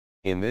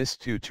In this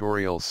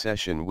tutorial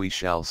session we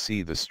shall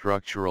see the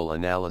structural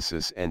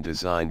analysis and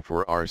design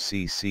for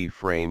RCC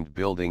framed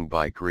building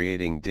by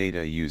creating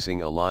data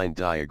using a line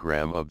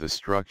diagram of the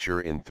structure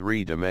in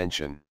 3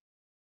 dimension.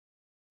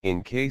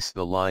 In case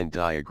the line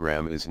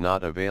diagram is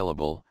not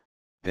available,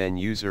 then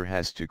user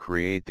has to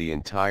create the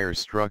entire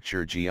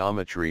structure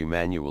geometry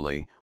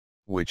manually,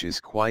 which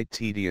is quite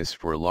tedious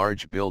for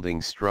large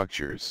building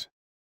structures.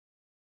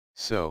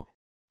 So,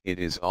 it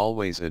is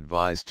always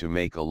advised to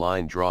make a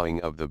line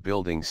drawing of the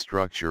building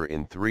structure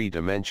in 3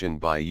 dimension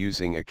by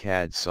using a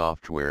CAD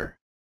software.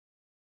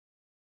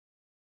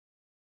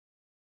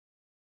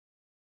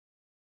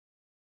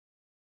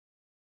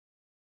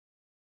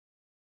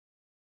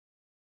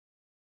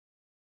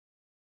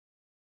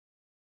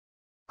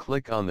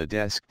 Click on the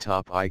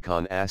desktop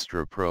icon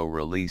ASTRA Pro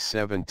Release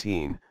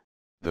 17,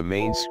 the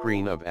main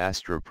screen of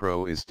ASTRA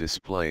Pro is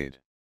displayed.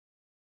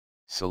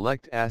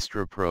 Select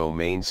ASTRA Pro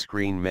main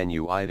screen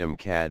menu item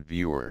CAD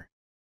Viewer.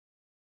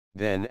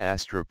 Then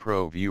ASTRA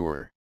Pro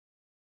Viewer.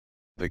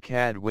 The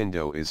CAD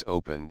window is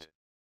opened.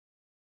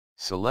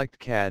 Select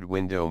CAD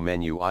window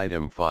menu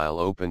item file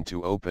open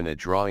to open a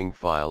drawing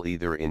file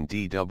either in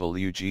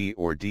DWG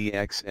or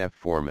DXF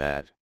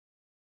format.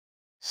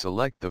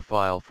 Select the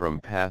file from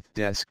Path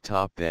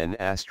Desktop, then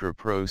ASTRA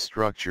Pro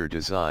Structure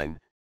Design,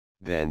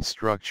 then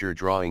Structure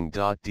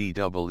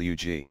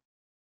Drawing.dwg.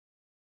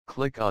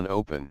 Click on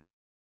Open.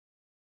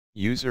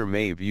 User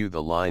may view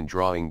the line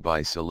drawing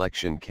by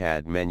selection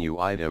CAD menu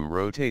item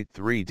Rotate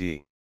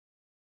 3D.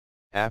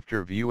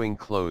 After viewing,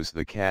 close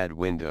the CAD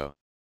window.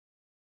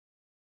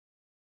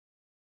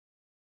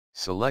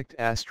 Select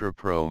ASTRA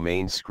Pro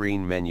main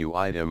screen menu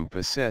item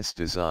Process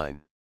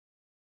Design.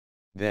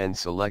 Then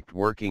select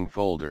Working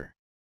Folder.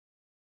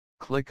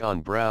 Click on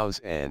Browse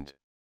and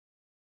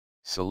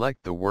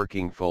select the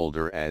working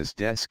folder as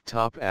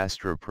Desktop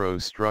ASTRA Pro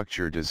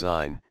Structure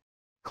Design,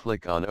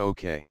 click on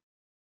OK.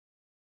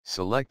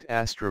 Select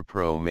ASTRA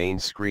Pro main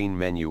screen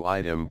menu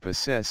item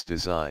Process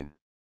Design.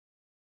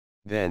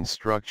 Then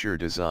Structure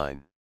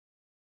Design.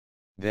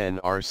 Then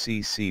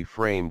RCC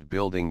Framed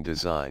Building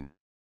Design.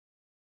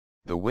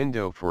 The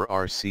window for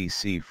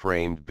RCC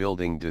Framed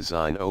Building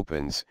Design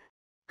opens.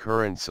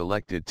 Current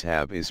selected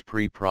tab is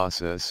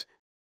Pre-Process,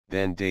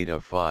 then Data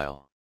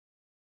File.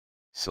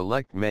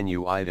 Select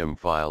Menu Item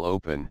File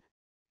Open,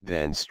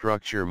 then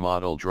Structure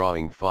Model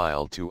Drawing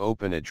File to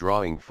open a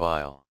drawing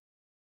file,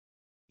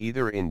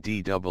 either in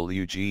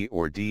DWG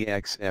or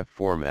DXF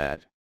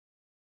format.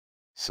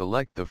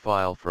 Select the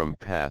file from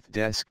Path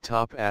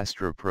Desktop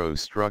ASTRA Pro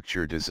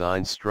Structure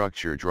Design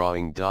Structure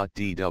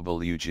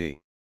Drawing.dwg.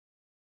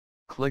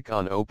 Click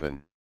on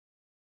Open.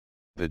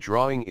 The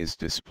drawing is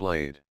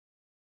displayed.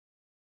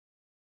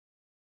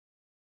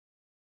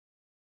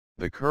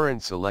 The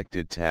current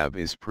selected tab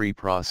is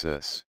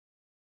Pre-Process.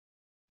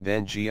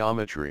 Then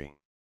Geometry.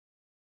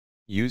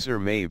 User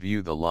may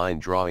view the line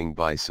drawing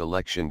by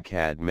selection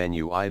CAD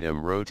menu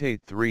item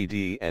Rotate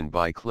 3D and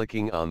by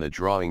clicking on the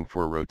drawing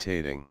for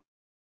rotating.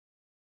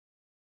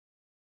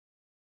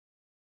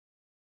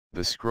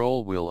 The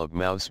scroll wheel of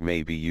mouse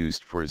may be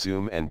used for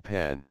zoom and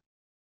pan.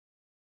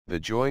 The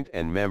joint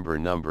and member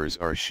numbers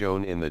are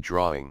shown in the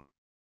drawing.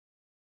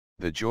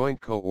 The joint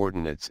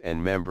coordinates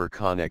and member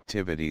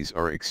connectivities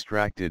are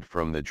extracted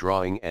from the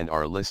drawing and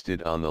are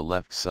listed on the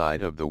left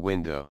side of the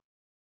window.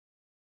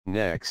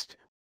 Next,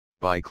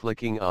 by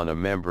clicking on a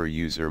member,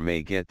 user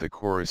may get the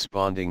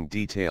corresponding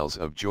details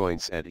of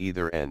joints at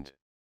either end.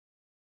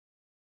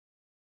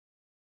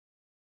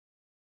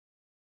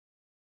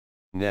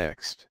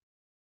 Next,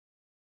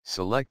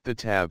 select the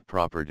tab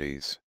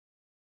Properties.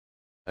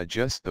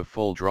 Adjust the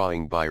full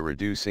drawing by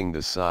reducing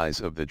the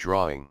size of the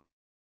drawing.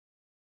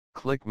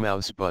 Click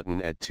mouse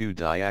button at 2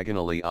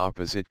 diagonally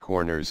opposite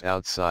corners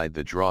outside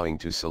the drawing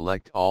to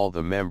select all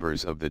the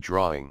members of the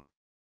drawing.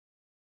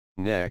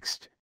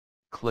 Next,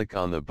 click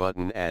on the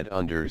button Add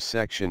under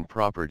section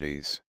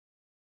Properties.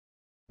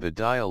 The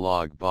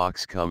dialog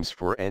box comes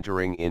for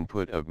entering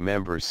input of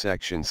member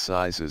section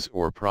sizes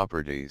or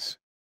properties.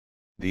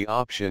 The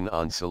option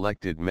on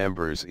selected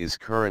members is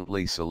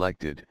currently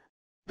selected.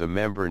 The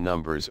member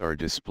numbers are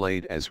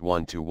displayed as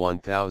 1 to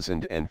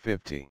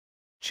 1050.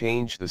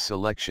 Change the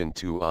selection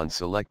to on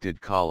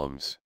selected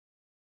columns.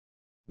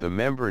 The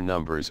member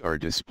numbers are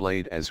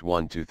displayed as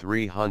 1 to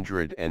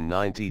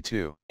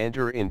 392.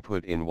 Enter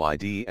input in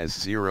YD as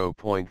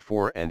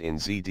 0.4 and in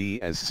ZD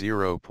as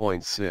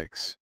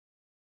 0.6.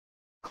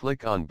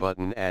 Click on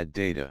button Add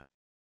Data.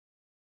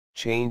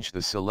 Change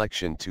the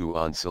selection to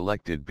on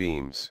selected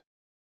beams.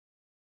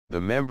 The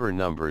member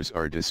numbers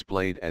are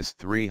displayed as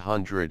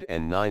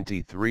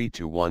 393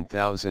 to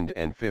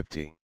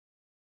 1050.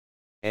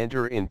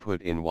 Enter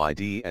input in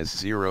YD as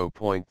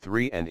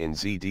 0.3 and in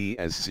ZD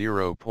as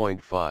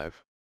 0.5.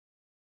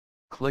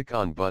 Click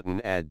on button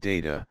Add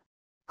Data,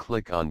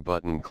 click on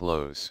button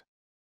Close.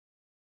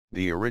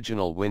 The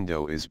original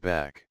window is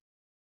back.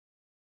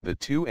 The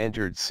 2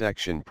 entered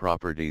section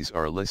properties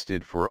are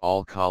listed for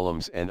all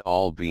columns and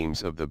all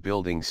beams of the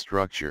building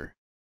structure.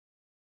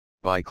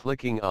 By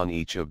clicking on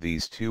each of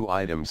these 2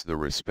 items, the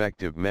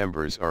respective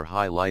members are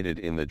highlighted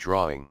in the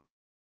drawing.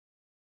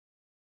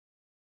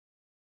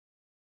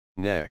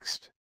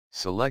 Next,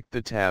 select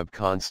the tab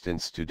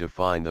Constants to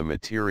define the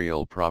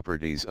material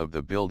properties of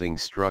the building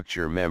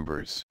structure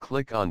members.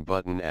 Click on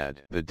button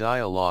Add. The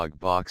dialog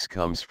box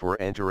comes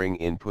for entering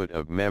input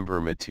of member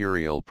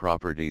material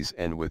properties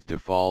and with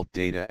default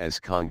data as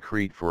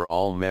concrete for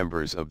all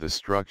members of the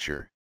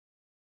structure.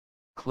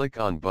 Click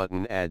on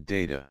button Add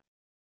Data.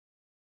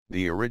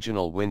 The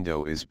original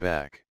window is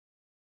back.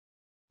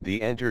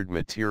 The entered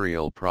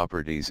material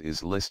properties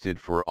is listed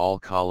for all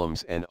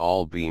columns and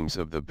all beams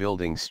of the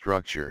building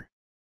structure.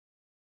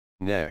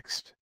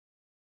 Next,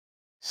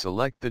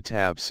 select the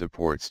tab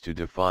Supports to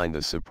define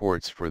the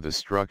supports for the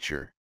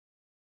structure.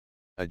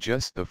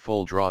 Adjust the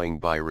full drawing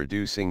by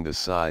reducing the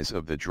size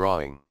of the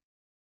drawing.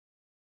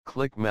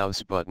 Click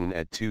mouse button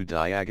at two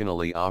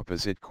diagonally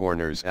opposite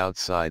corners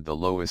outside the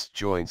lowest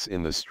joints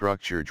in the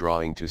structure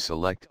drawing to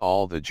select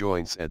all the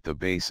joints at the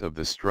base of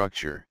the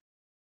structure.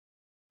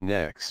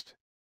 Next,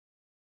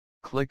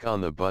 click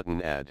on the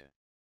button Add.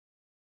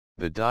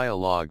 The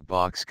dialog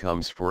box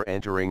comes for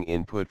entering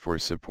input for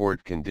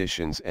support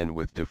conditions and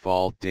with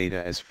default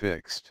data as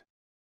fixed.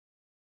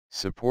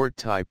 Support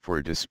type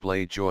for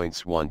display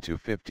joints 1 to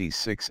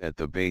 56 at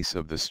the base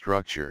of the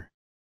structure.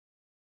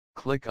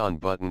 Click on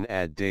button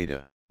Add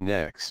Data.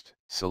 Next,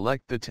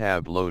 select the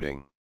tab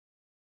Loading.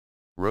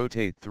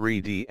 Rotate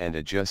 3D and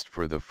adjust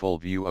for the full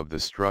view of the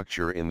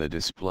structure in the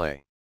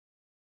display.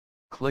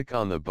 Click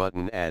on the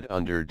button Add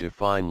under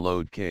Define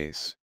Load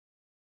Case.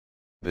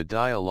 The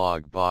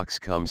dialog box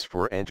comes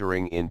for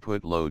entering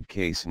input load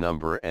case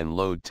number and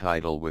load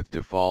title with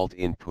default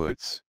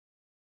inputs.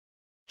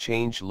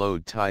 Change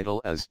load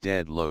title as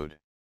Dead Load.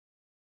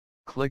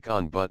 Click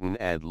on button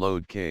Add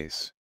Load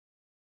Case.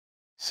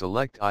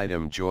 Select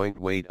item joint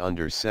weight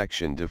under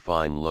section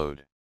Define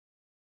Load.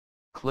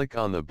 Click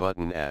on the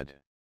button Add.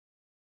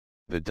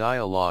 The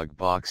dialog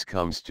box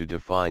comes to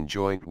define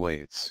joint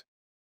weights.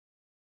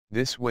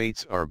 These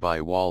weights are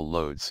by wall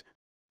loads,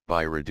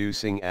 by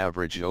reducing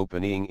average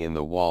opening in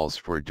the walls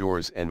for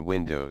doors and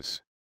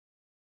windows.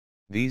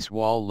 These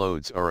wall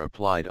loads are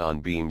applied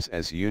on beams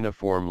as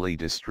uniformly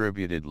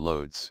distributed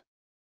loads.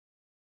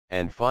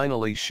 And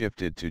finally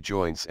shifted to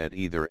joints at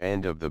either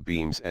end of the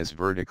beams as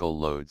vertical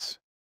loads.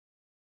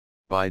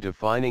 By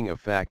defining a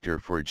factor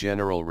for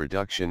general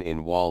reduction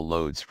in wall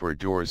loads for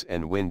doors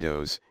and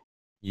windows,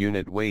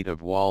 unit weight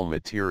of wall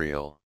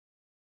material.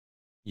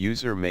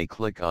 User may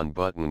click on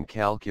button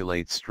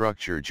Calculate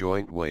Structure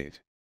Joint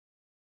Weight.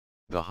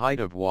 The height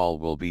of wall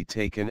will be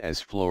taken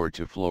as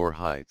floor-to-floor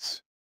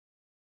heights.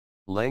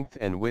 Length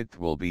and width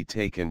will be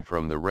taken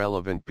from the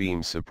relevant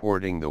beam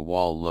supporting the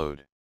wall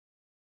load.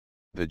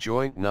 The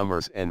joint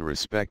numbers and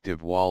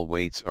respective wall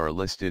weights are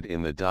listed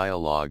in the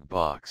dialog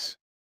box.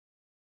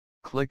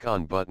 Click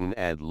on button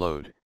Add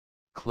Load,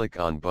 click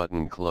on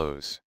button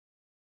Close.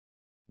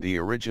 The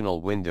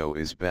original window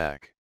is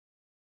back.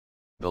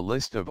 The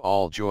list of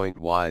all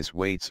joint-wise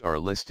weights are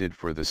listed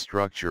for the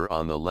structure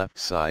on the left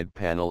side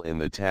panel in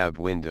the tab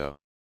window.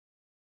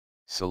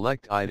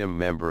 Select item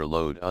Member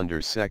Load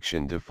under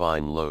section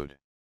Define Load.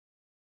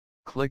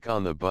 Click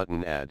on the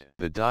button Add.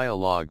 The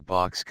dialog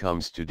box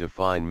comes to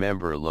define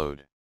member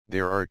load.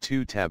 There are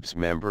two tabs,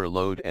 Member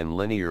Load and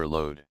Linear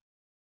Load.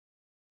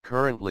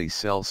 Currently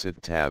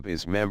CellSit tab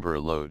is Member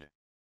Load.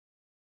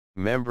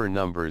 Member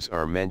numbers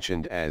are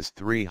mentioned as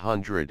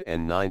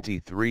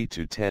 393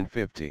 to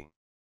 1050.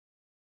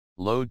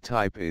 Load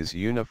type is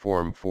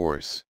Uniform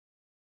Force.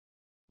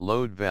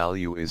 Load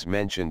value is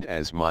mentioned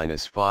as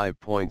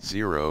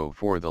 -5.0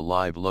 for the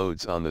live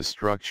loads on the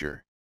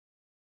structure.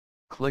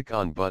 Click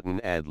on button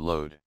Add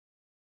Load.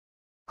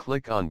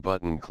 Click on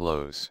button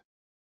Close.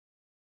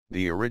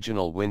 The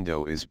original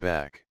window is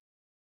back.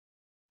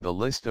 The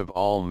list of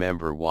all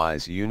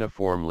member-wise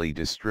uniformly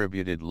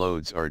distributed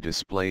loads are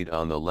displayed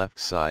on the left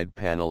side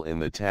panel in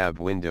the tab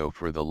window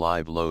for the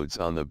live loads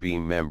on the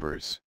beam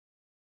members.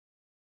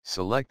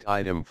 Select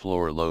item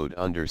Floor Load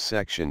under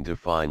section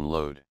Define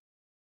Load.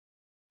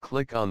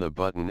 Click on the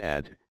button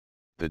Add.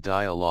 The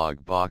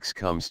dialog box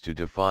comes to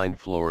define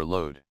floor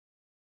load.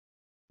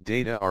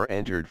 Data are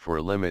entered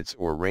for limits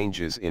or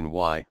ranges in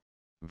Y,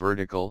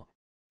 vertical,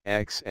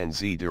 X and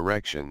Z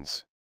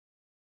directions.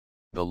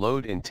 The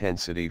load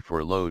intensity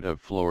for load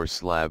of floor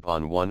slab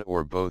on one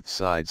or both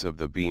sides of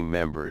the beam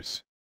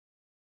members.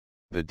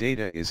 The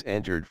data is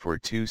entered for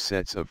two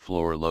sets of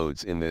floor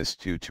loads in this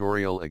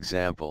tutorial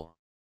example.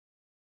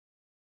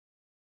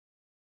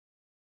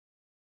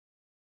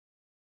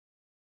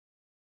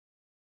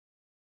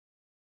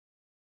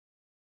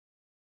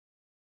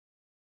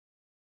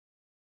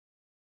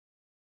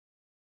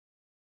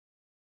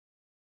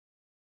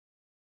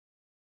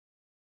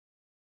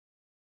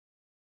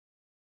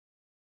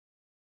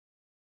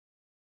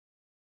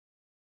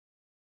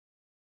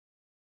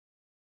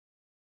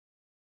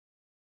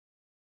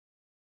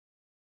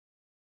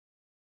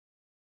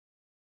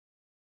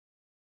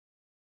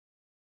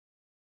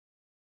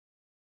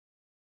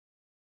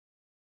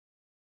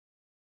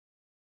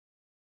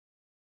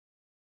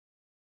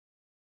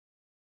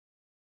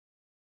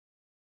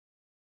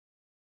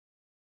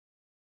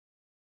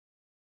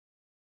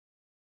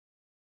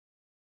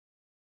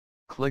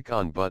 Click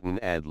on button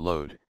Add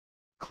Load,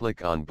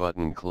 click on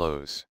button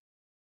Close.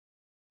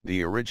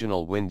 The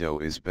original window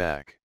is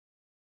back.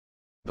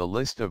 The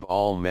list of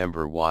all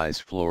member-wise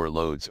floor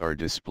loads are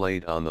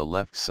displayed on the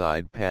left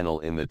side panel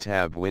in the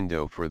tab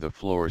window for the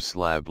floor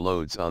slab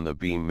loads on the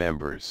beam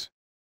members.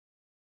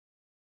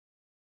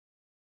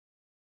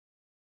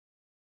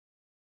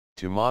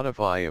 To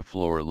modify a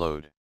floor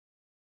load,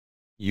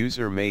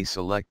 user may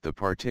select the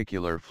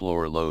particular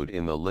floor load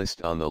in the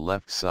list on the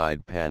left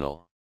side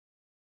panel.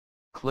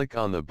 Click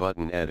on the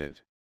button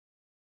Edit.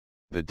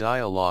 The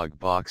dialog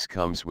box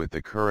comes with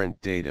the current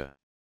data.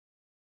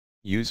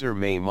 User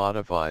may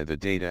modify the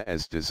data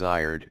as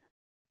desired.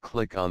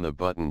 Click on the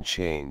button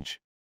Change.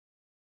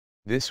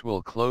 This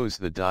will close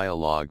the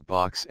dialog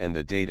box and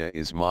the data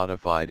is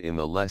modified in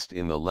the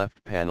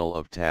left panel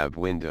of tab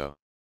window.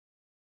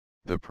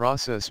 The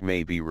process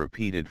may be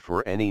repeated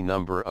for any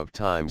number of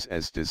times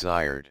as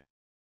desired.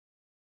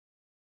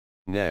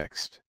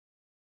 Next,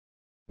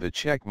 the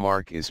check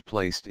mark is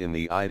placed in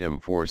the item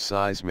for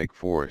seismic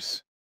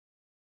force.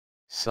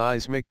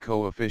 Seismic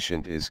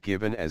coefficient is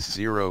given as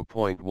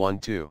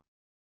 0.12.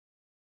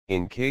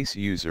 In case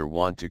user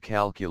want to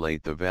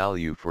calculate the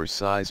value for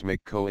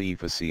seismic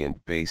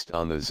coefficient based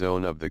on the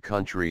zone of the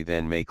country,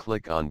 then may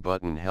click on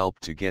button Help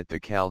to get the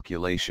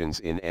calculations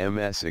in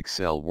MS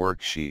Excel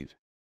worksheet.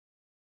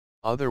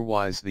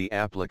 Otherwise the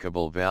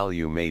applicable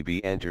value may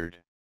be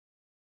entered.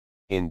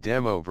 In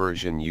demo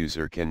version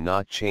user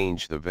cannot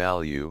change the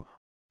value.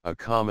 A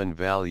common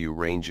value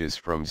ranges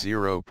from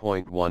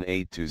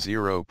 0.18 to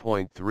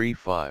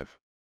 0.35.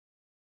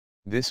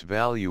 This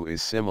value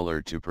is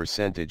similar to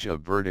percentage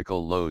of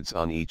vertical loads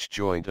on each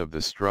joint of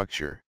the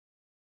structure,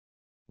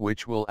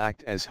 which will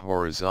act as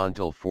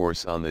horizontal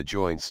force on the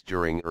joints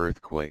during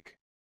earthquake.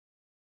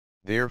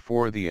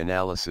 Therefore the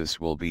analysis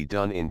will be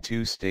done in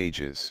two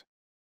stages.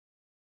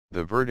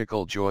 The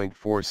vertical joint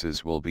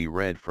forces will be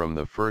read from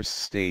the first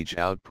stage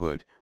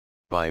output.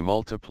 By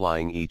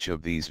multiplying each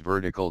of these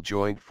vertical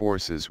joint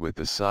forces with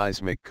the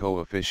seismic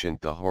coefficient,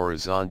 the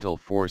horizontal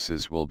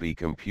forces will be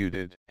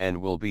computed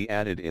and will be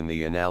added in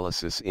the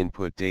analysis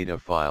input data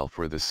file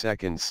for the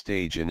second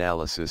stage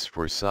analysis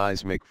for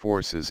seismic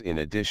forces, in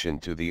addition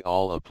to the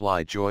all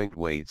applied joint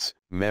weights,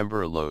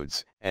 member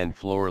loads, and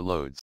floor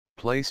loads.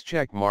 Place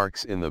check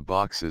marks in the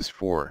boxes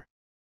for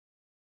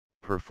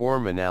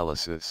Perform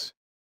analysis,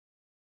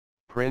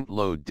 Print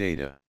load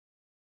data,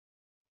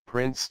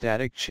 Print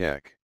static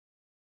check,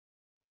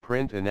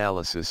 Print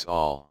analysis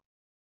all.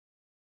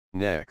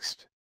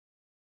 Next,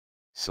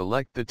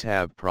 select the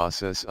tab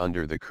process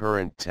under the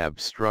current tab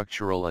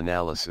Structural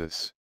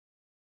Analysis.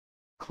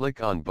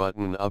 Click on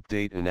button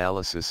Update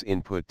Analysis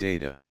Input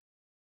Data.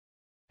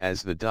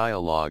 As the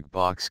dialog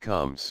box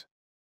comes,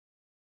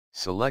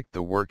 select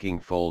the working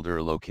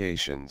folder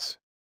locations.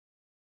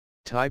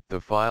 Type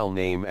the file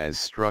name as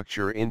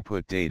Structure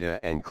Input Data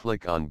and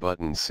click on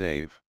button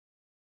Save.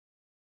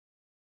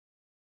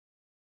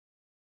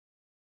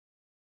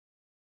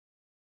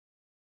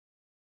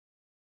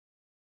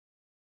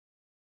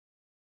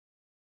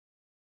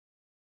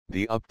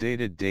 The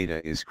updated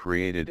data is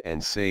created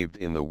and saved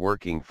in the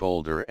working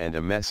folder and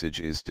a message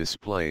is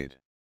displayed.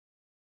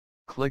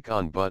 Click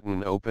on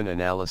button Open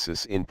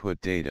Analysis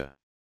Input Data.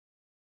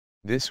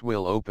 This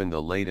will open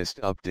the latest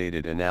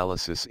updated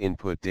analysis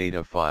input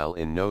data file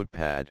in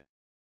Notepad.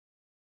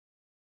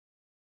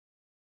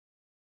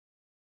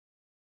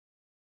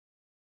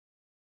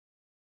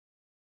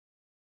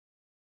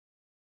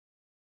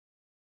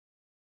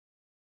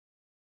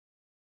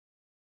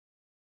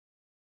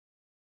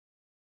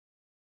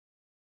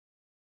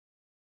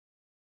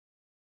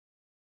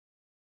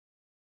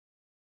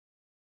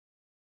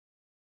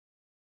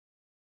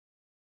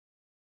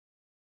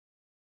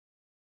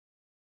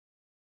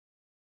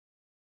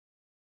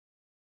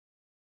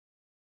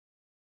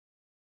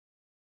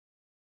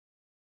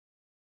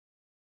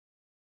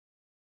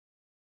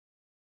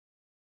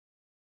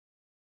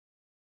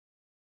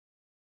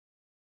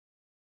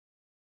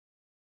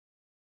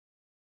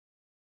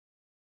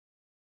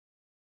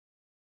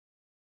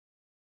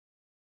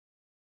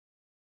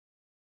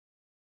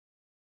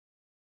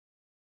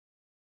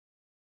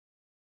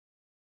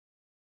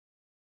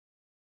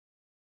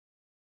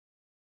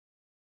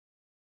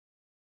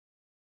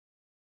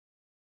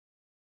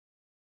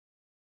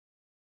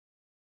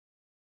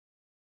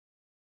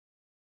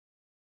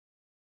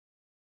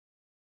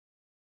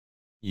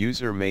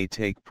 User may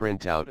take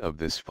printout of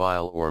this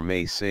file or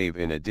may save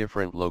in a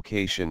different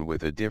location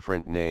with a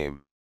different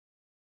name.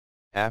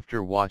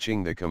 After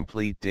watching the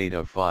complete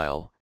data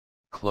file,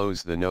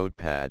 close the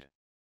notepad.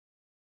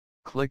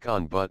 Click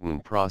on button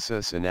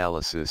Process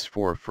Analysis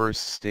for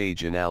first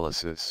stage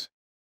analysis.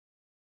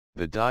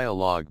 The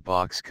dialog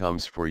box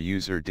comes for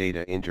User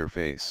Data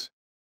Interface.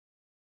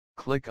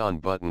 Click on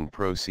button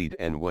Proceed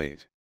and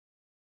wait.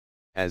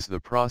 As the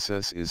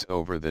process is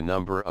over, the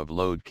number of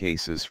load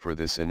cases for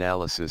this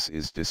analysis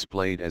is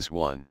displayed as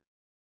 1.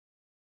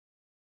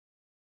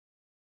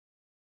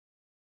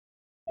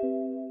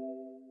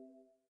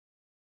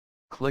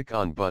 Click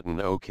on button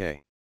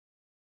OK.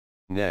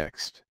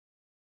 Next,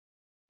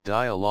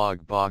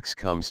 Dialog box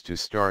comes to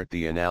start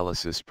the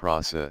analysis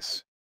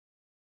process.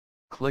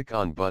 Click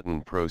on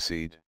button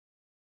Proceed.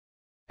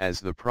 As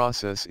the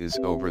process is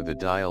over, the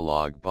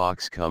dialog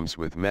box comes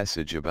with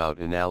message about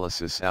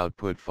analysis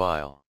output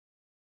file.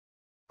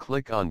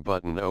 Click on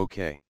button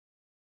OK.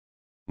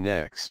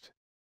 Next.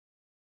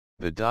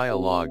 The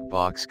dialog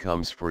box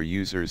comes for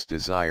user's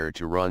desire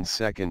to run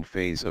second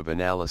phase of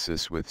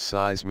analysis with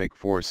seismic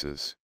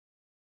forces.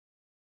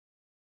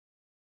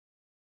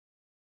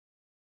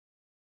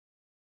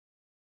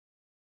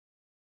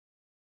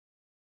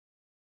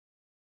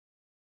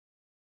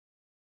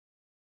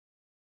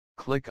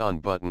 Click on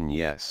button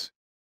Yes.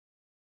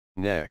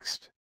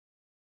 Next.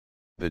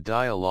 The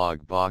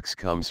dialog box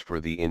comes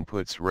for the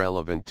inputs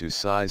relevant to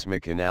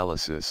seismic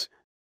analysis,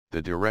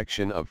 the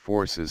direction of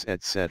forces,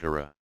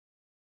 etc.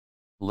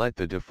 Let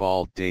the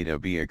default data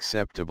be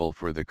acceptable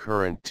for the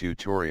current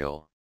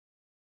tutorial.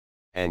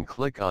 And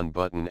click on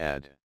button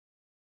Add.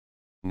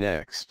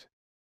 Next.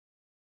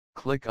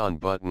 Click on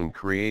button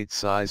Create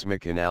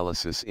Seismic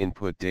Analysis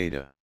Input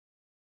Data.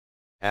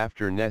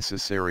 After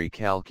necessary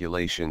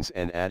calculations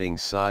and adding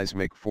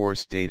seismic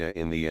force data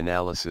in the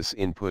analysis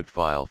input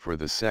file for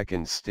the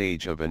second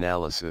stage of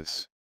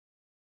analysis.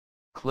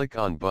 Click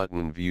on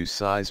button View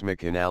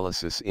Seismic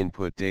Analysis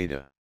Input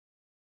Data.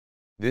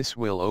 This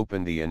will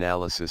open the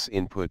analysis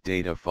input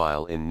data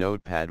file in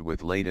Notepad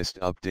with latest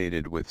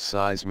updated with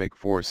seismic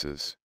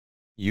forces.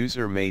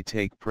 User may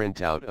take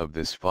printout of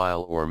this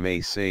file or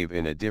may save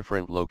in a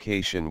different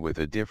location with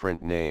a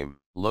different name.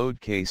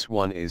 Load case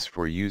 1 is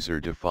for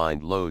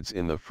user-defined loads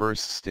in the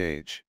first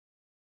stage.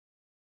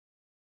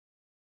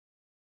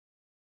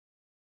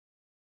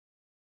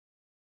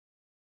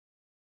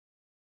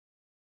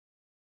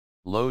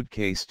 Load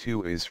case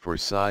 2 is for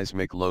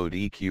seismic load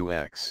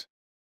EQX.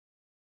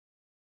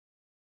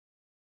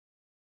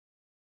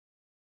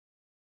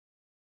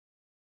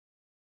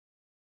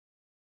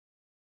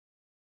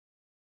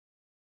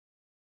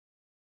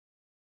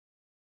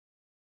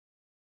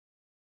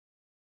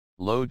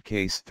 Load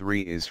case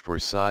 3 is for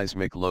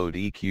seismic load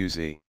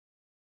EQZ.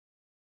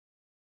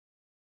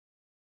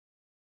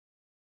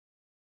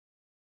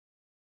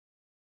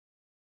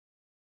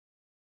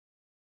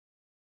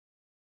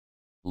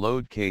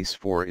 Load case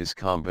 4 is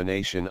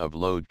combination of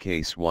load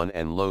case 1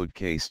 and load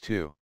case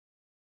 2.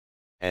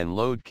 And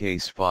load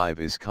case 5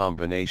 is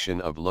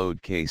combination of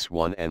load case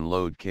 1 and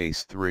load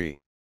case 3.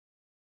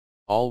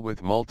 All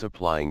with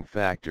multiplying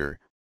factor,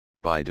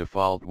 by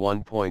default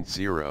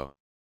 1.0.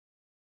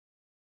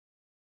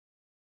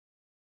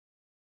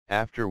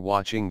 After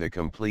watching the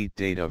complete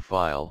data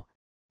file,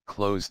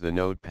 close the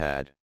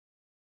notepad.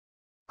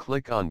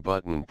 Click on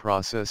button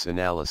Process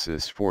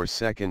Analysis for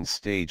second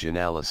stage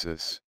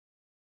analysis.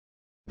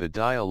 The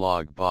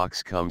dialog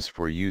box comes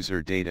for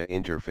User Data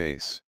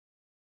Interface.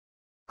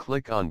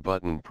 Click on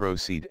button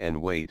Proceed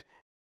and wait,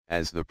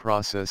 as the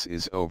process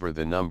is over.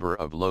 The number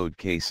of load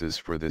cases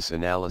for this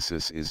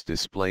analysis is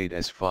displayed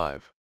as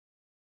 5.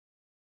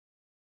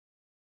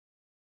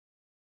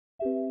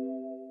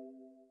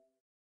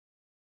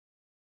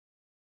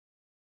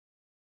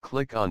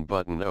 Click on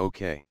button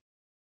OK.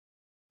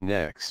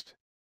 Next.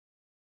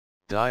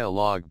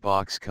 Dialog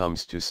box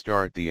comes to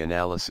start the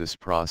analysis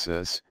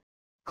process.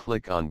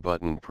 Click on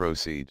button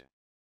Proceed.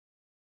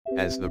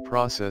 As the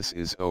process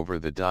is over,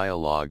 the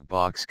dialog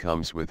box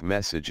comes with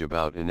message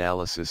about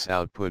analysis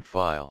output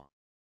file.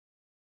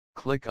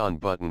 Click on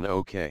button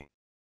OK.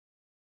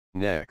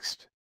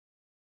 Next.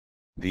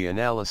 The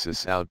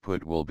analysis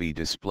output will be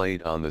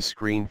displayed on the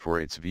screen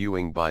for its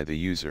viewing by the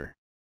user.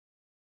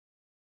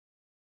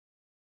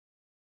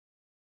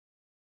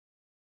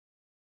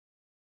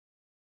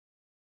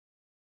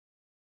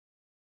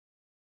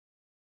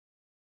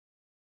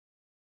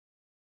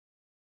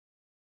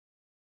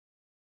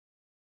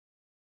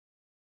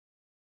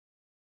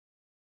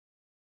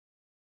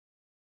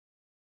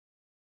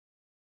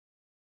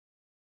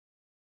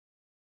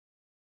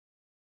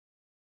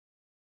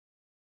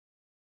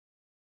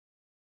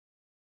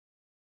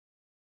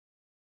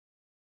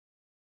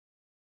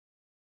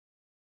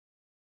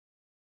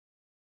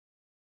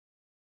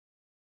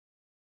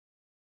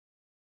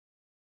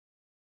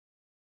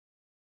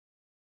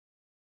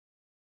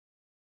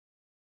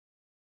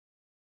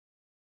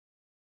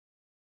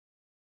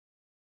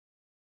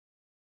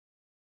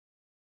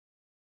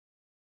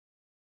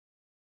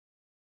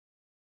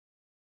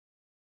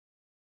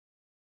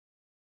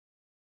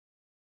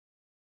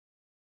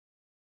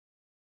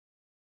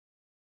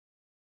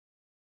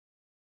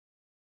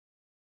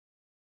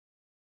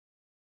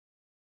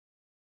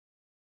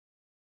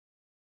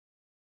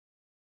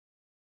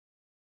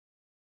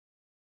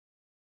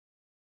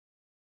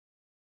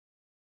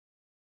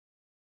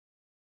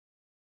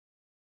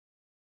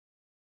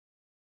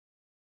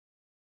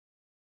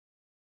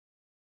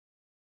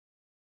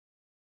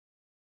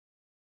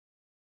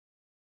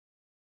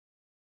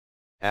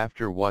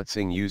 After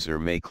watching, user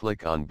may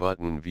click on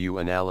button View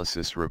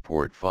Analysis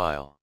Report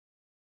File.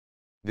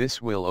 This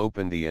will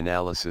open the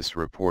analysis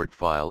report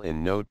file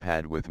in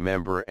Notepad with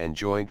member and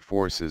joint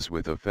forces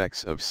with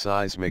effects of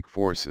seismic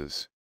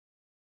forces.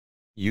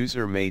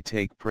 User may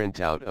take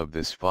printout of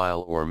this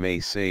file or may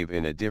save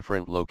in a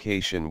different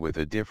location with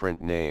a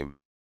different name.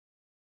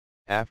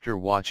 After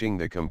watching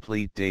the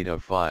complete data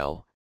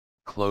file,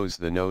 close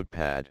the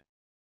notepad.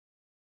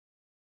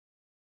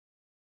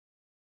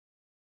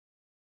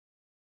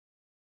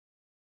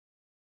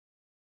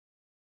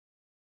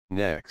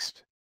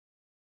 Next,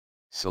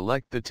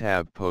 select the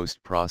tab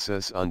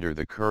Post-Process under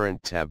the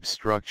current tab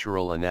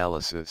Structural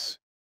Analysis.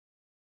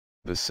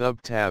 The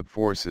sub-tab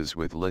Forces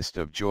with list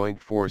of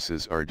joint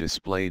forces are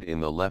displayed in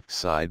the left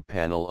side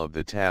panel of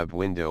the tab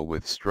window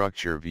with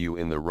Structure View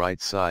in the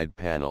right side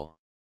panel.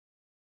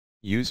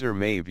 User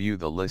may view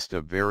the list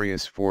of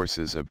various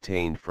forces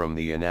obtained from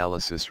the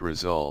analysis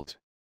result.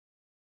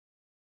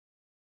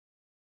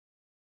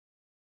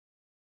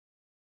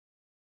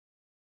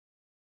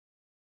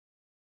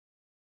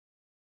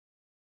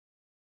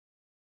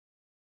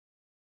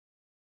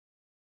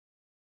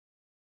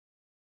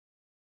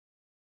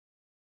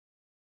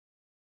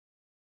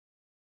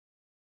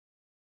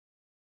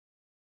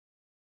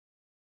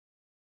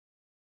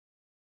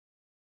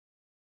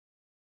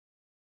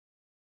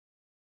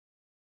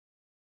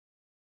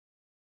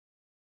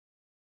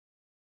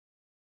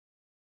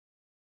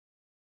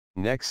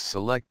 Next,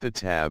 select the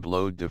tab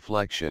Load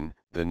Deflection.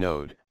 The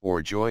node,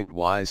 or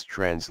joint-wise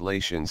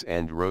translations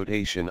and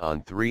rotation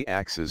on 3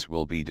 axes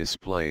will be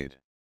displayed.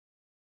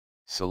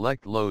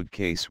 Select Load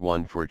Case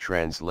 1 for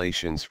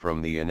translations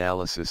from the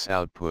analysis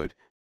output.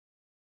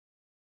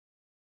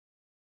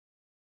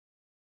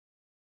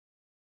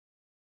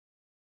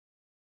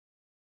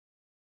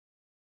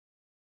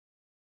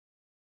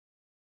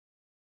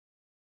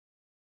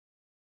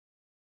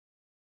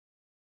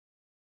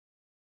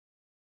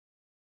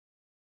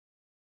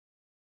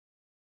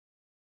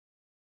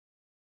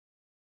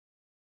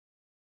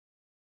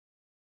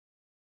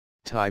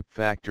 Type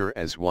factor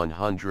as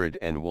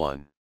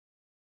 101.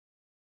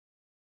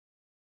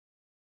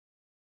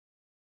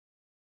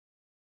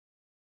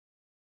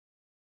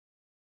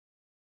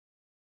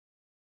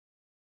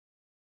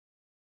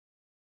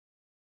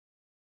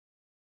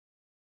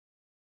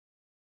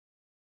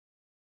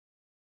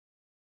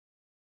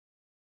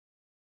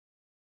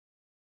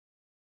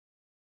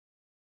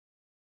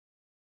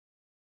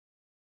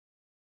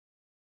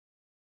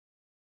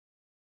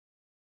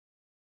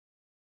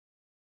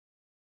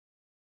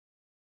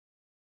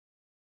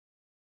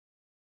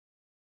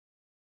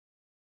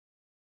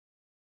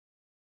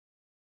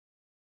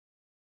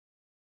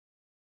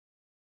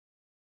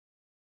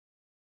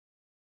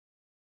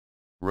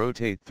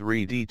 Rotate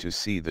 3D to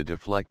see the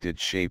deflected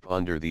shape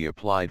under the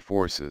applied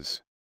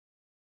forces.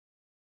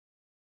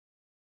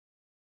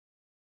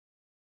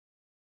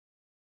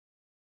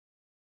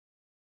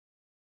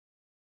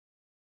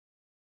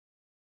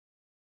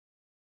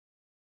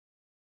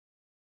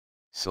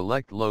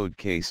 Select Load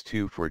Case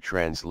 2 for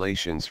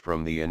translations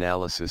from the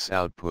analysis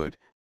output.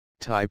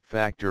 Type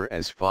factor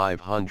as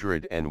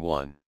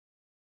 501.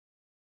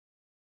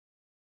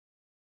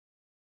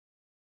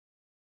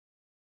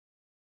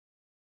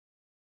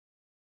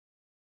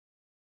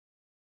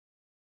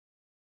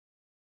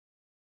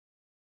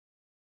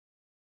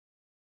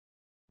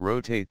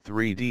 Rotate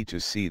 3D to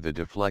see the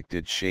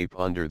deflected shape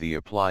under the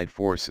applied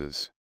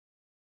forces.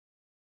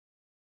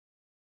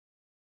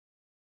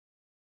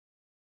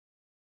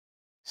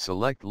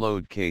 Select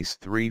Load Case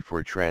 3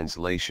 for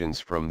translations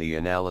from the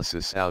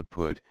analysis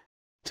output.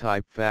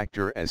 Type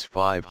factor as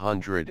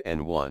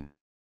 501.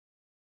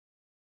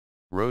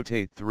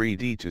 Rotate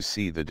 3D to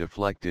see the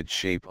deflected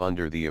shape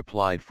under the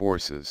applied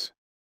forces.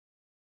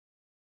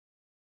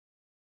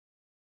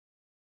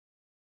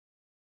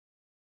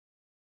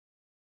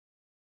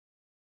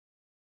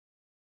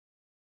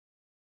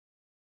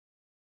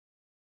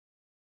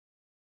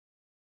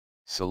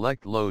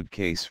 Select Load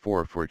Case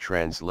 4 for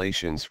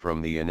translations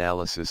from the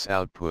analysis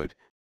output.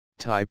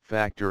 Type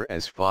factor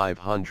as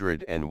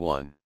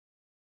 501.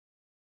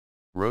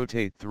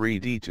 Rotate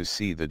 3D to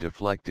see the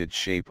deflected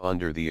shape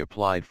under the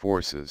applied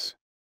forces.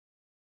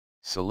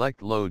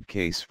 Select Load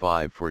Case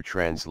 5 for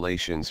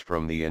translations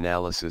from the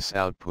analysis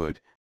output.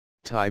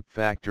 Type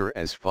factor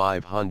as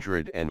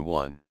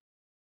 501.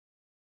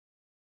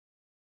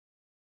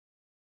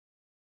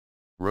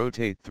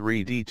 Rotate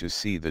 3D to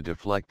see the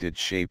deflected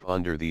shape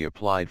under the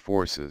applied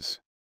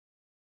forces.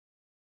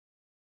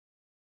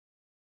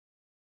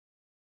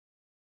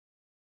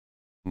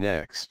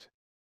 Next,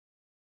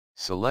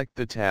 select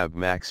the tab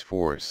Max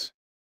Force.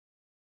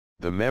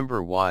 The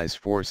member-wise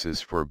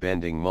forces for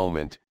bending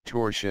moment,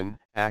 torsion,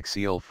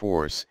 axial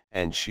force,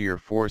 and shear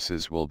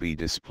forces will be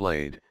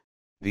displayed.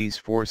 These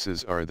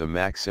forces are the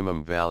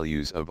maximum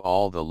values of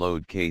all the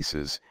load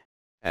cases,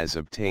 as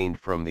obtained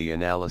from the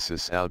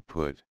analysis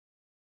output.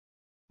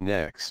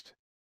 Next,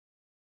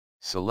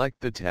 select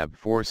the tab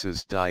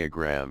Forces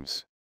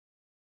Diagrams.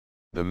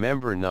 The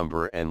member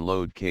number and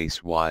load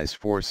case-wise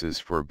forces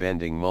for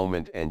bending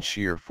moment and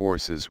shear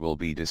forces will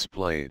be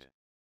displayed.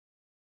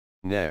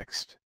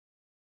 Next,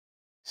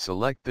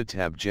 select the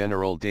tab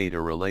General Data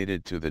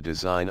related to the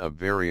design of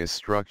various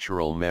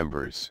structural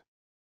members.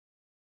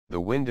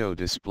 The window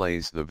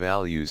displays the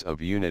values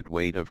of unit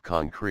weight of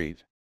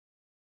concrete.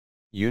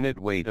 Unit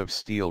weight of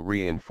steel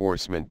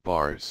reinforcement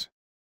bars.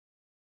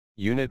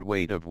 Unit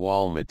weight of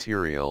wall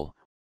material,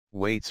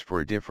 weights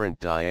for different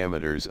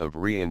diameters of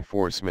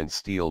reinforcement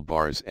steel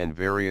bars and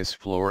various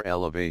floor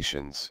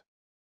elevations.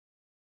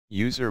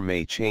 User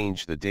may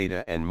change the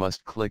data and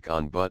must click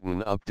on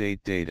button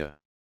Update Data.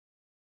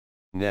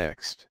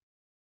 Next,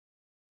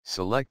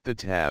 select the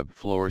tab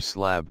Floor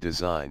Slab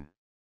Design.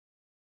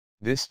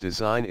 This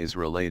design is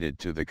related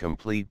to the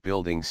complete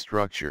building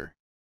structure.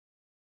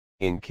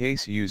 In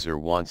case user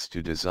wants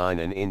to design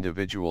an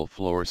individual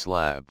floor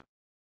slab,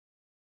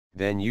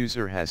 then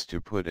user has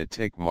to put a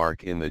tick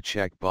mark in the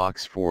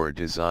checkbox for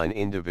Design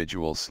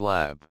Individual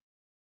Slab.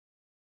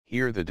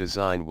 Here the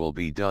design will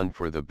be done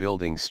for the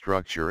building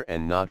structure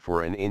and not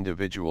for an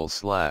individual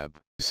slab.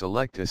 To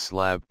select a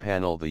slab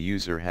panel, the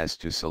user has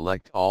to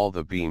select all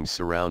the beams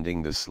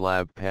surrounding the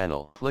slab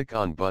panel. Click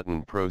on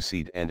button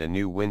Proceed and a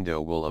new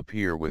window will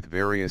appear with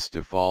various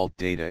default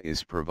data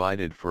is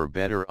provided for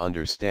better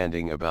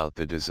understanding about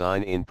the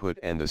design input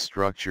and the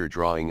structure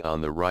drawing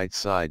on the right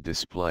side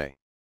display.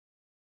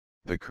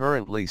 The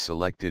currently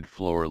selected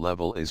floor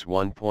level is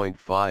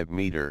 1.5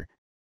 meter.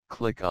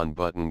 Click on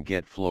button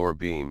Get Floor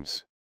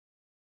Beams.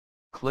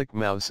 Click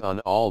mouse on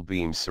all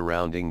beams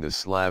surrounding the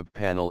slab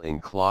panel in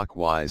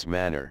clockwise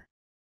manner.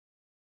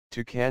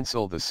 To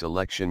cancel the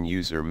selection,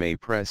 user may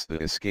press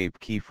the Escape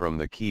key from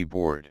the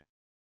keyboard.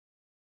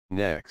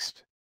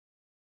 Next,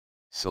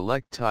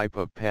 select type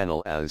of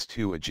panel as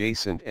two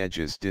adjacent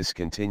edges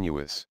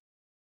discontinuous.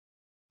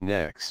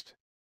 Next,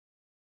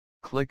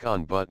 click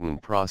on button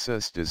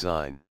Process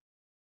Design.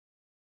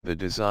 The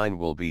design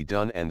will be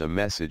done and the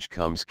message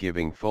comes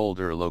giving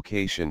folder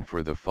location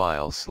for the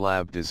file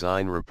slab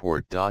design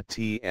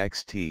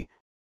report.txt.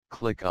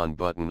 Click on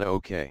button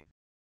OK.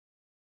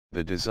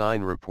 The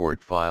design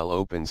report file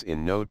opens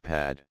in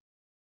Notepad.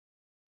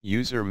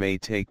 User may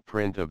take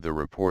print of the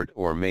report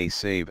or may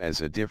save as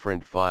a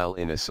different file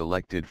in a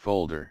selected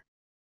folder.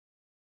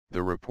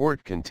 The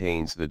report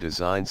contains the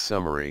design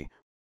summary,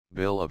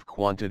 bill of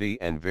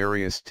quantity and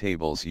various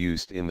tables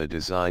used in the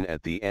design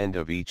at the end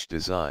of each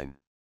design.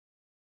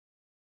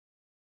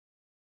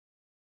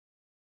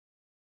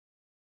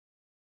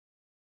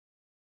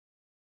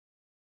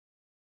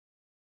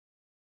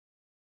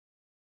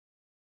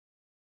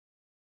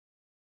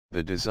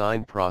 The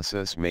design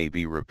process may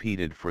be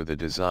repeated for the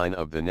design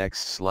of the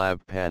next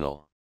slab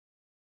panel.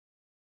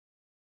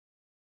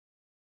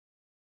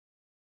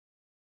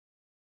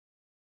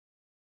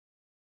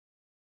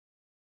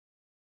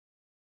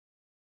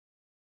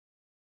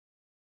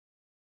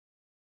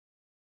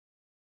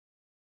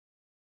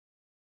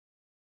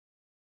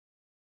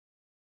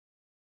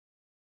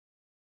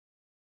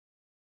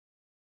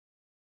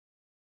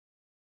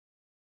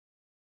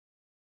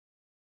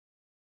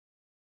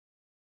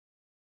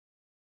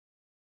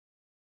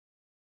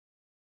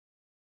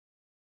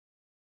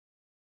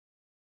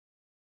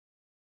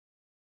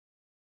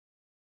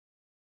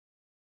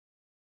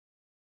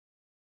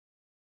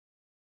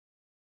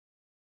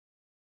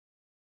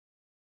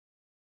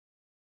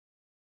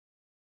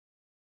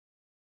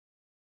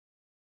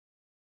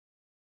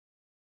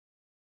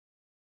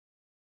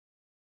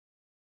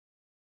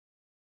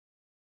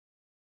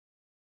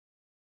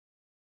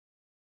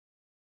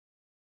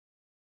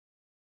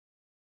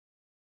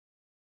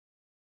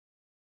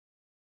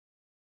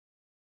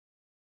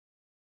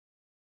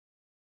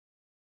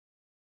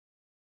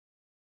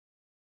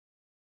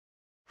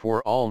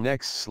 For all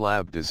next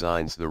slab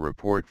designs, the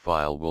report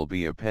file will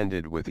be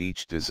appended with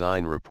each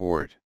design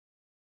report.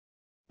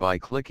 By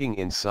clicking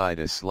inside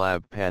a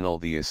slab panel,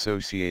 the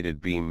associated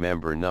beam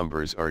member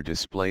numbers are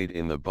displayed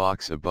in the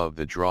box above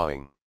the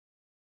drawing.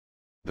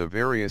 The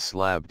various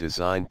slab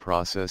design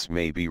process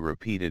may be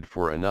repeated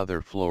for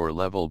another floor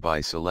level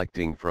by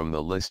selecting from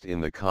the list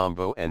in the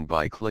combo and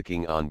by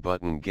clicking on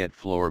button Get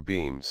Floor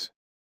Beams.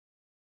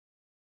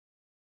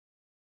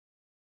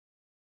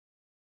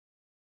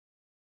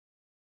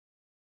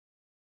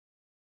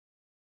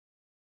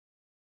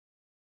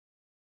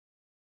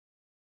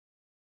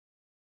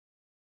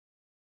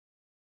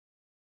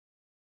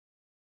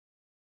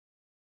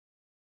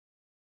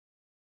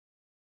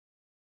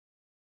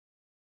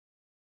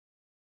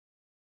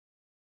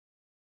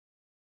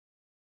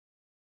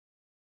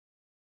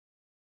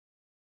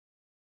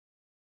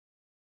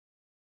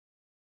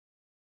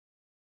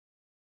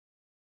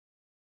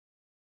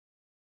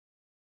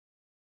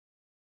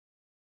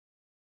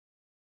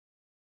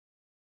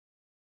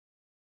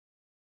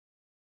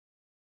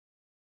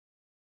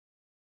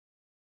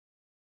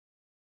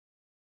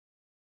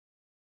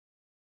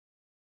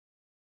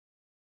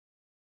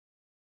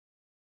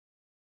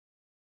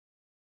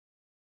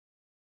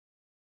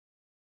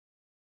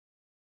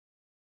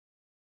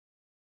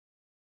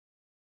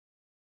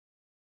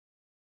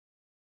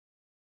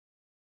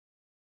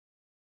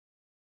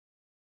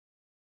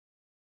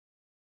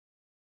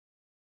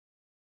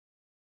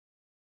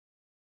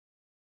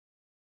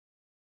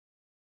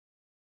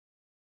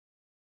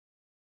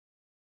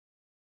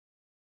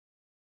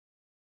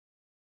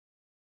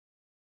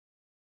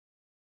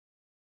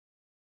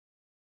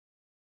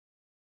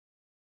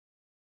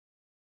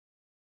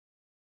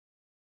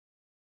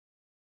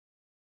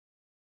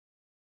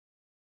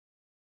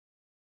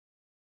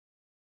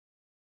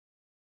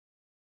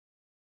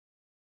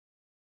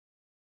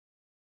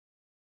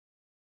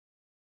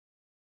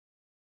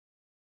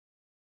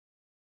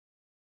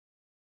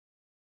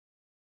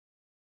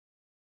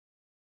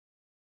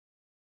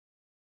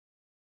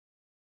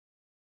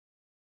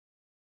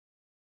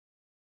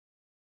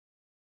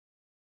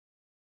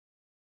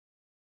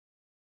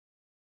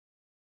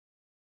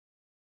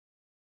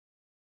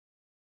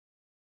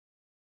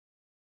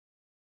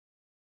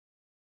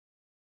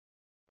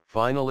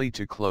 Finally,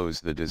 to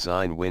close the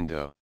design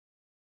window.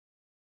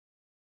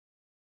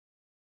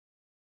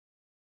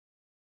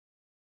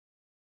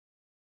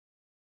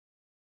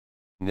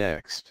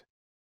 Next,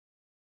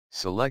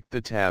 select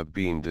the tab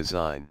Beam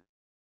Design.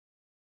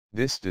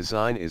 This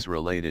design is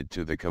related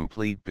to the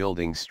complete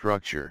building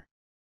structure.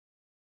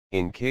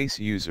 In case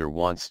user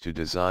wants to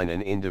design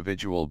an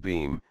individual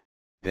beam,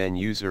 then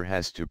user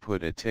has to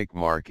put a tick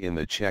mark in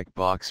the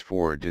checkbox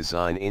for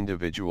Design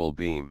Individual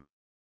Beam.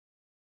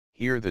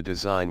 Here the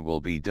design will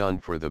be done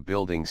for the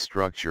building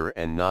structure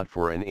and not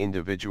for an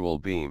individual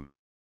beam.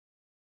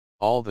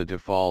 All the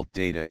default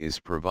data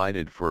is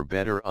provided for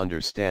better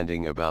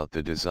understanding about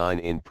the design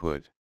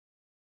input.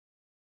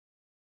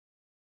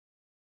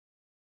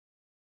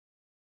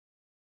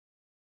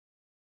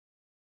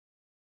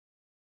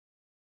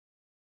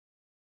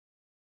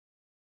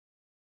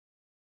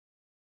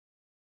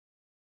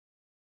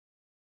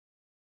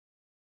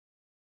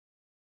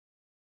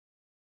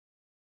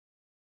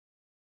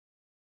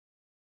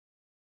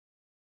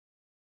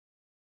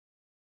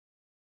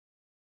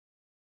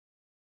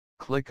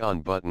 Click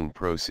on button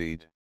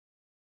Proceed.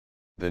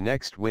 The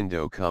next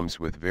window comes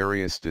with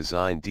various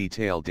design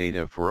detail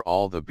data for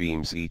all the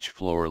beams each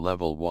floor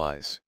level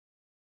wise.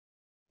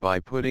 By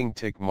putting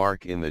tick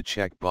mark in the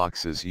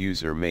checkboxes,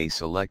 user may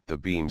select the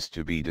beams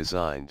to be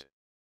designed.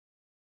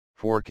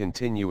 For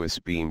continuous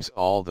beams,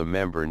 all the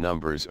member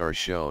numbers are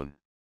shown.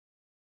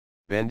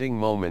 Bending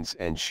moments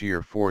and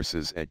shear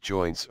forces at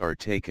joints are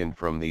taken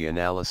from the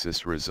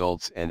analysis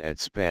results, and at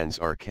spans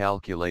are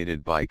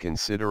calculated by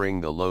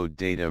considering the load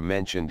data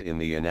mentioned in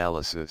the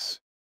analysis.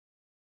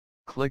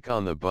 Click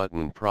on the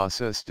button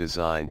Process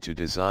Design to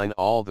design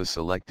all the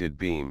selected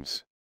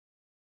beams.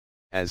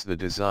 As the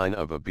design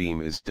of a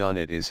beam is done,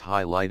 it is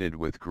highlighted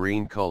with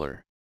green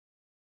color.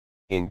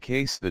 In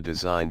case the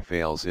design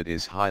fails, it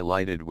is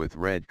highlighted with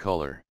red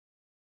color.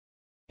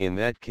 In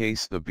that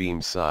case, the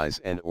beam size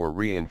and/or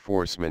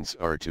reinforcements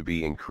are to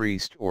be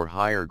increased, or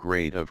higher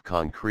grade of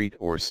concrete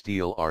or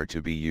steel are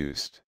to be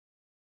used.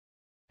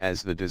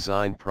 As the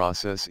design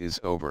process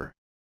is over,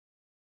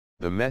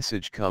 the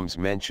message comes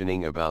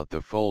mentioning about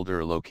the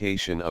folder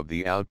location of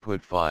the output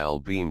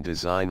file Beam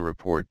Design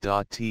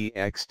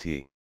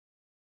Report.txt.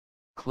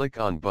 Click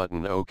on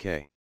button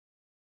OK.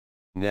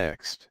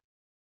 Next,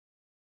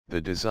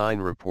 the design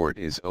report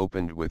is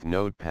opened with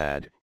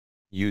Notepad.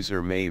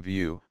 User may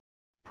view,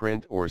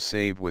 print or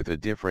save with a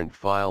different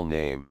file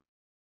name.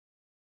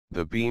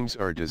 The beams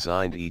are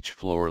designed each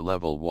floor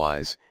level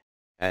wise.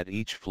 At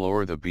each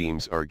floor the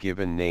beams are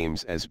given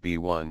names as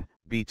B1,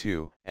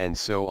 B2, and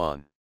so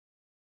on.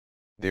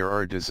 There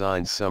are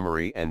design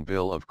summary and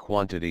bill of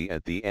quantity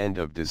at the end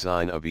of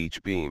design of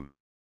each beam.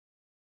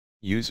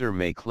 User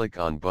may click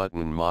on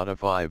button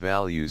Modify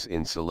Values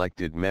in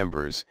selected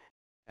members,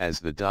 as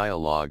the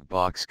dialog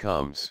box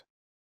comes.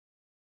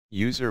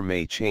 User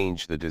may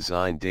change the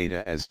design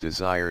data as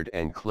desired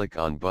and click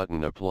on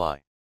button Apply.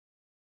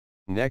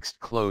 Next,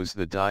 close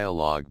the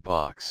dialog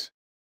box.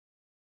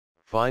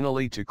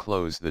 Finally, to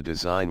close the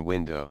design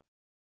window.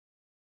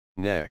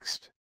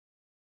 Next,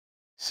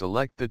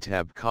 select the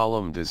tab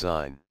Column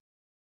Design.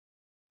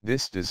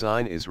 This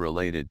design is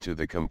related to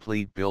the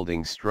complete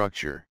building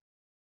structure.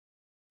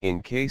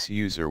 In case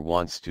user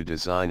wants to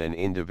design an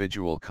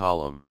individual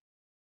column,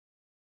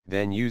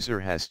 then user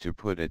has to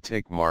put a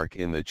tick mark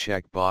in the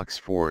checkbox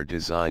for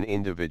Design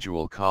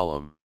Individual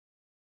Column.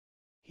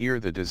 Here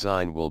the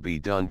design will be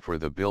done for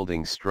the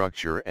building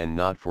structure and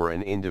not for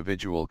an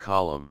individual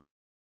column.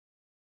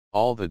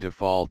 All the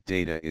default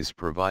data is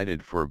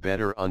provided for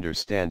better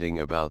understanding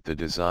about the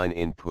design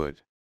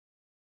input.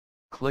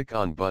 Click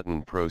on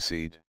button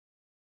Proceed.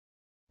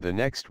 The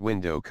next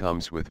window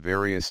comes with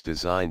various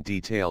design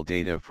detail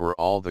data for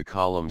all the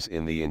columns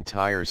in the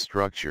entire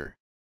structure.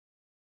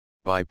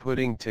 By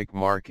putting tick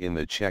mark in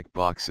the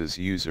checkboxes,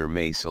 user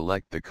may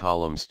select the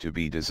columns to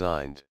be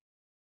designed.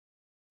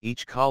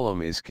 Each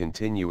column is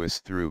continuous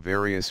through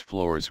various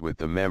floors with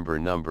the member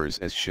numbers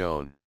as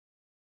shown.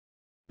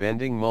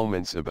 Bending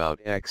moments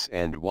about X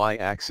and Y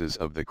axes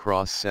of the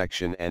cross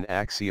section and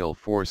axial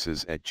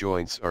forces at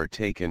joints are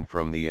taken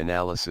from the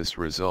analysis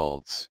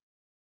results.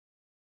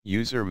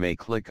 User may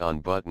click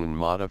on button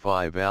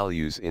Modify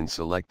Values in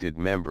selected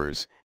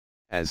members,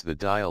 as the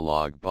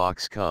dialog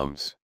box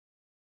comes.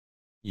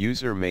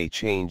 User may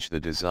change the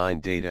design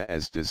data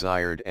as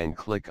desired and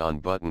click on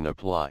button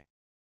Apply.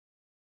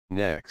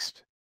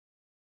 Next,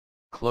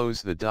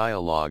 close the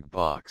dialog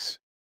box.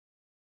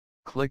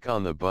 Click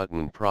on the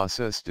button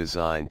Process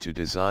Design to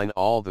design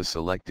all the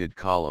selected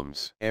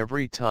columns.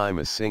 Every time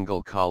a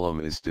single column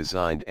is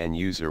designed, and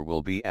user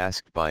will be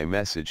asked by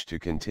message to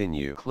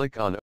continue, click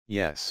on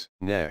Yes.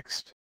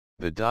 Next,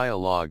 The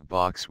dialog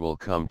box will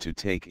come to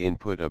take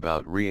input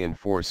about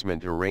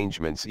reinforcement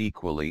arrangements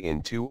equally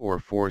in 2 or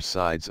 4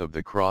 sides of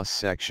the cross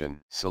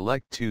section.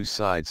 Select 2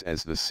 sides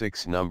as the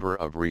 6 number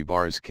of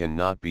rebars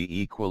cannot be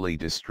equally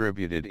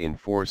distributed in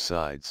 4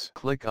 sides.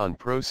 Click on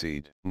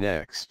Proceed.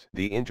 Next,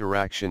 the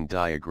interaction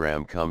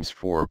diagram comes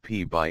for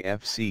P by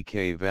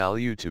FCK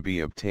value to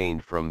be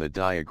obtained from the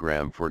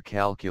diagram for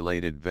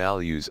calculated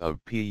values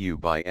of PU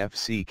by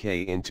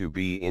FCK into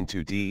B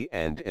into D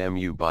and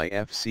MU by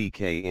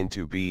FCK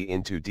into B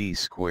into D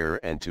square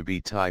and to be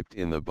typed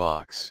in the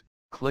box.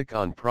 Click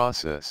on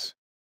Process.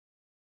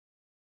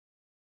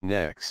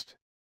 Next,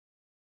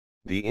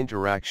 the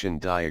interaction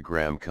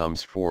diagram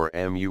comes for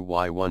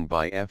MUY1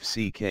 by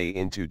FCK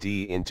into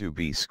D into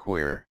B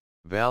square,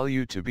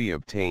 value to be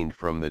obtained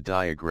from the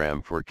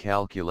diagram for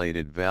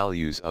calculated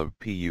values of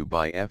PU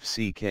by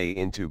FCK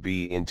into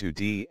B into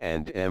D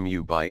and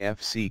MU by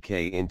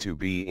FCK into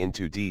B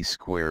into D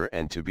square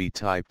and to be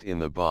typed in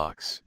the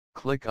box.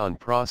 Click on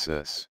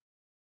Process.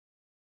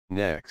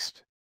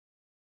 Next,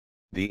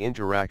 the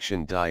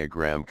interaction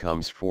diagram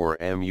comes for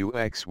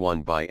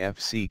MUX1 by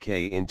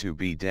FCK into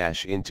B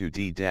dash into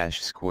D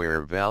dash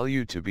square,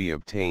 value to be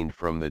obtained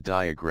from the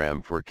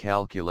diagram for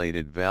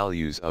calculated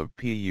values of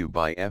PU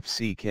by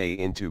FCK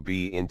into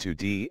B into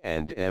D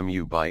and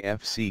MU by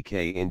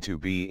FCK into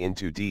B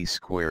into D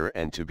square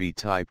and to be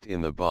typed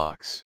in the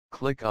box.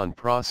 Click on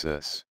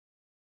Process.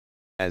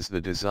 As the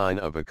design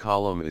of a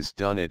column is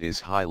done, it is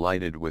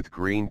highlighted with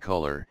green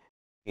color.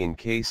 In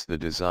case the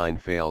design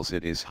fails,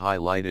 it is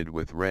highlighted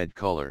with red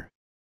color.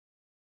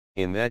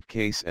 In that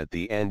case, at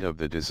the end of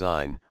the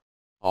design,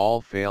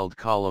 all failed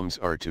columns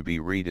are to be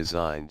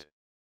redesigned.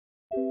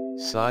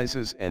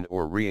 Sizes and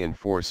or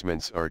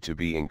reinforcements are to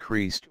be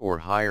increased, or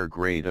higher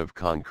grade of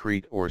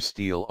concrete or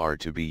steel are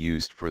to be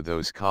used for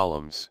those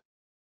columns.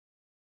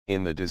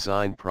 In the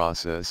design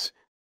process,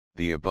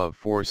 the above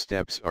 4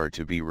 steps are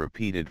to be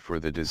repeated for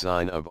the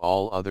design of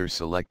all other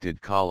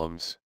selected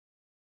columns.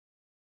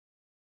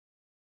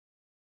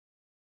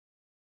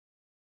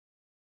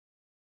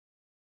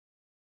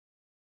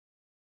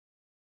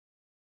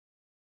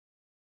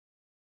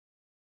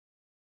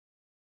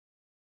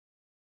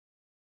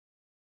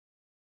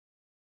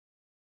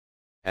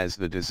 As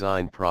the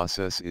design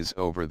process is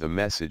over, the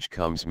message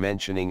comes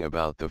mentioning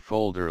about the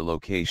folder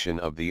location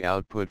of the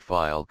output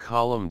file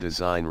column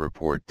design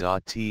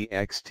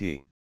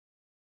report.txt.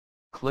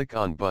 Click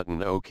on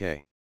button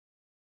OK.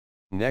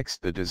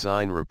 Next, the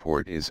design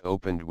report is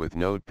opened with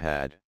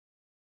Notepad.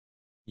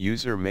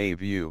 User may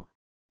view,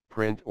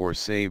 print or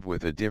save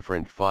with a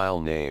different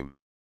file name.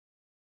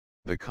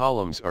 The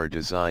columns are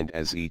designed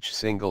as each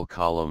single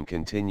column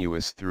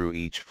continuous through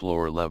each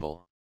floor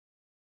level.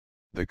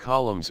 The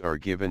columns are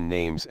given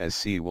names as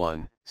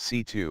C1,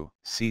 C2,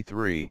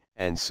 C3,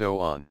 and so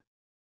on.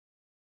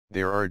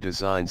 There are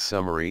design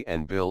summary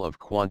and bill of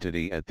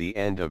quantity at the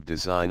end of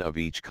design of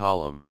each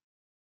column.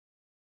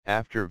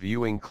 After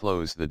viewing,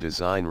 close the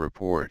design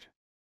report.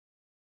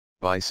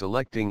 By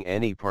selecting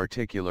any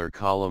particular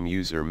column,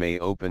 user may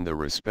open the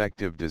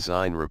respective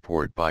design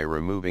report by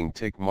removing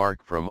tick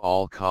mark from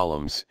all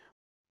columns,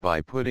 by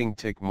putting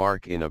tick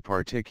mark in a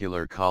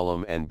particular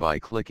column, and by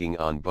clicking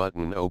on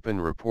button Open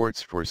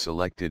Reports for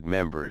selected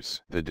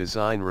members. The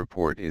design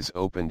report is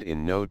opened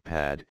in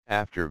Notepad.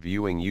 After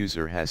viewing,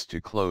 user has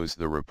to close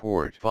the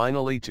report.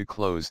 Finally, to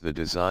close the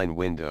design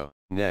window,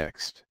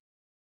 next,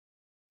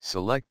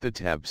 select the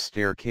tab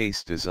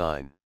Staircase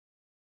Design.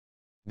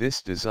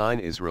 This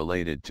design is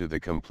related to the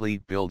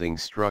complete building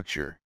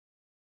structure.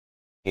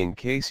 In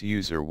case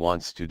user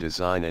wants to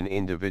design an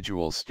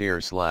individual stair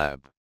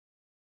slab,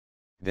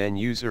 then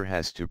user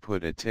has to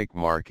put a tick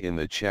mark in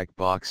the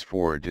checkbox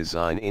for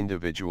Design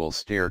Individual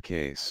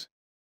Staircase.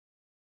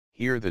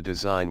 Here the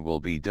design will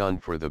be done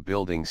for the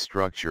building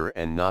structure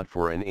and not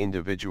for an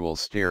individual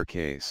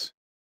staircase.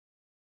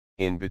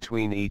 In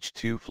between each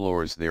 2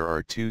 floors there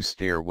are 2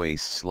 stair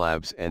waist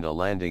slabs and a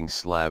landing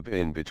slab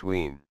in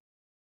between.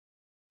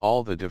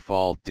 All the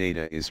default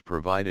data is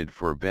provided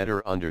for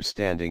better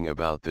understanding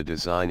about the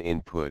design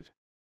input.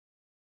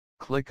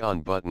 Click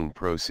on button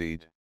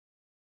Proceed.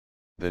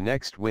 The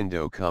next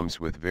window comes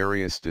with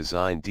various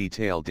design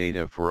detail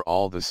data for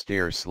all the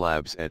stair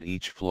slabs at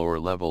each floor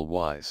level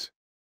wise.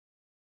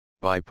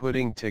 By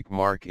putting tick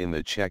mark in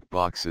the check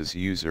boxes,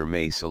 user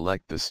may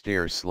select the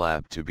stair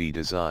slab to be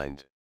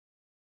designed.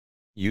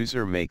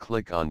 User may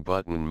click on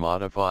button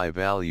Modify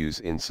Values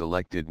in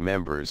selected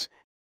members.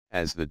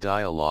 As the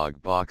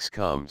dialog box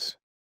comes,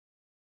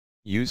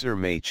 user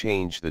may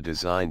change the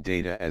design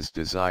data as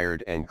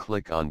desired and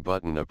click on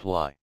button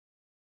Apply.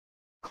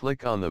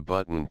 Click on the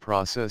button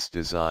Process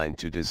Design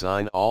to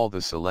design all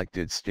the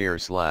selected stair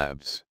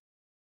slabs.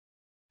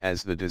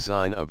 As the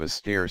design of a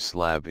stair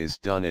slab is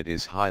done, it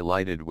is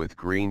highlighted with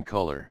green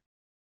color.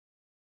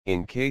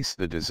 In case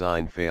the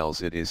design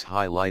fails, it is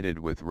highlighted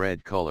with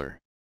red color.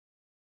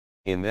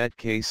 In that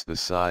case, the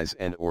size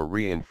and or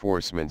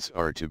reinforcements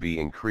are to be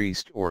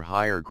increased, or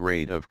higher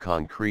grade of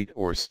concrete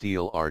or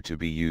steel are to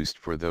be used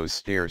for those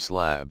stair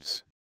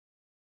slabs.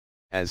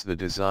 As the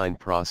design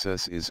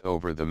process is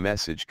over, the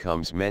message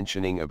comes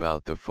mentioning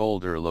about the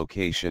folder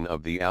location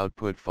of the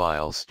output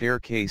file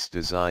staircase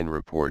design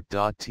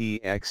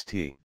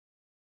report.txt.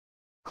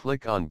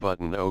 Click on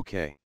button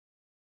OK.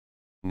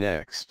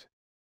 Next.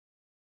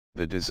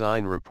 The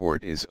design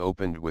report is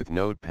opened with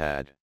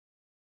Notepad.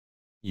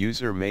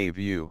 User may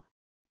view,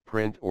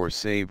 print or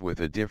save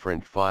with a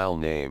different file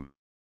name.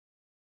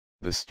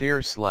 The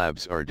stair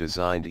slabs are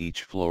designed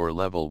each floor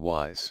level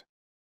wise.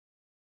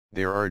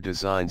 There are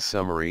design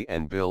summary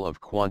and bill of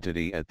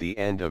quantity at the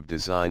end of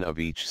design of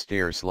each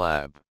stair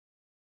slab.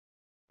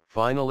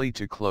 Finally,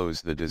 to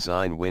close the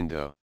design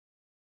window.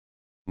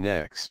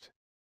 Next.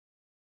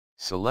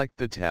 Select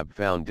the tab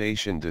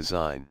Foundation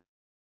Design.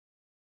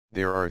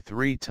 There are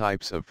 3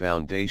 types of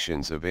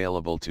foundations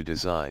available to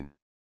design.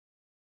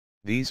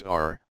 These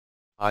are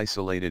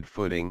isolated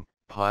footing,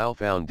 pile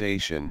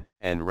foundation,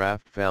 and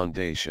raft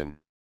foundation.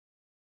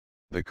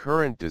 The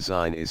current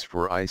design is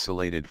for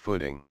isolated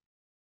footing.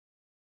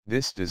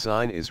 This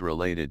design is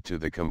related to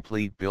the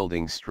complete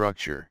building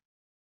structure.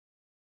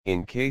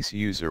 In case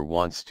user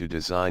wants to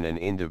design an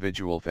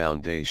individual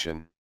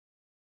foundation,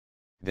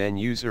 then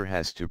user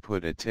has to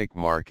put a tick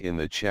mark in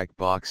the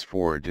checkbox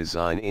for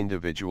design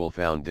individual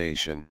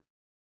foundation.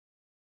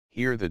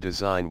 Here the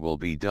design will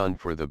be done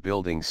for the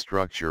building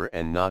structure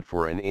and not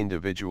for an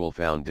individual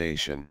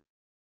foundation.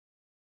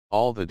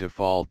 All the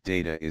default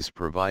data is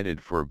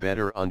provided for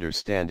better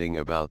understanding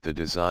about the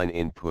design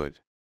input.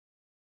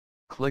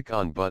 Click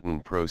on button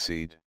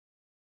Proceed.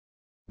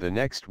 The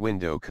next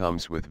window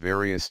comes with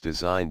various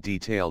design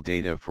detail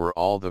data for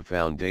all the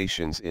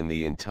foundations in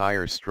the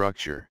entire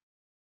structure.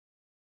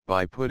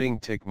 By putting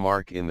tick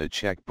mark in the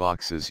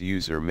checkboxes,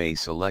 user may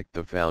select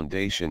the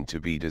foundation to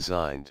be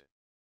designed.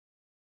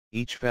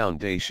 Each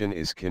foundation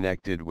is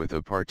connected with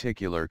a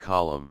particular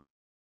column.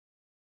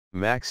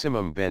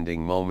 Maximum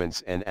bending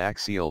moments and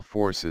axial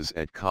forces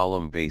at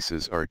column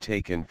bases are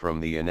taken from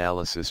the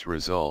analysis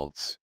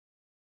results.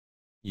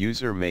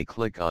 User may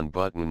click on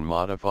button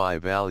Modify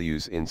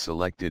Values in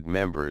selected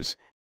members,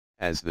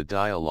 as the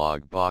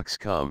dialog box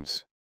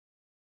comes.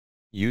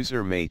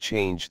 User may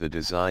change the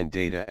design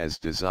data as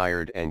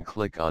desired and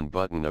click on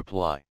button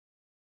Apply.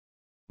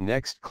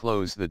 Next,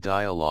 close the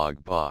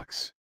dialog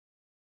box.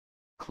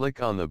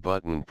 Click on the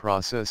button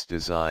Process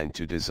Design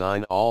to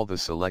design all the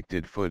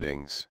selected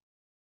footings.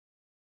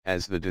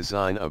 As the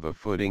design of a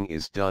footing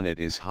is done, it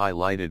is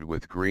highlighted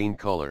with green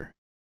color.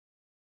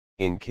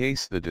 In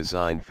case the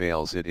design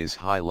fails, it is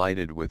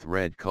highlighted with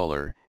red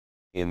color,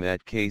 in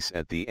that case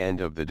at the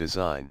end of the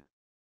design.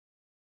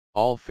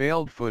 All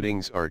failed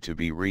footings are to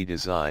be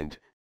redesigned,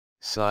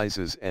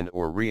 sizes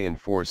and/or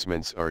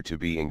reinforcements are to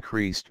be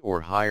increased,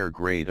 or higher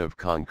grade of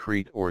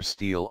concrete or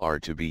steel are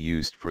to be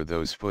used for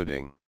those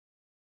footing.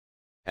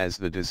 As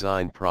the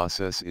design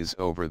process is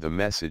over, the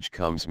message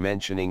comes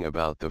mentioning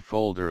about the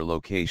folder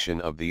location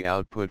of the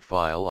output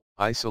file,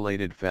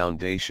 isolated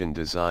foundation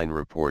design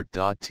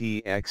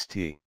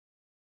report.txt.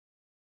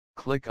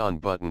 Click on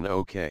button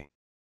OK.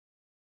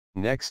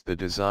 Next, the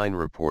design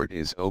report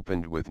is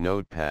opened with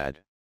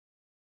Notepad.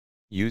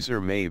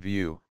 User may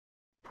view,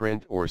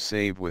 print or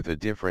save with a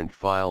different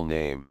file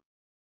name.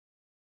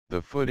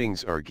 The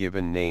footings are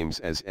given names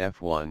as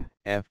F1,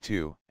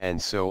 F2,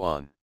 and so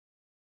on.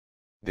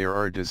 There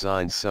are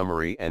design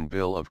summary and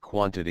bill of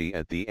quantity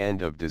at the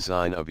end of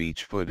design of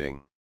each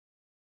footing.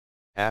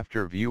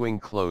 After viewing,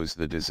 close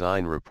the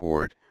design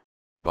report.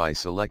 By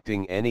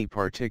selecting any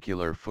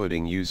particular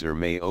footing, user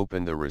may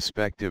open the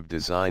respective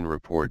design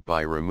report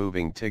by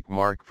removing tick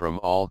mark from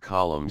all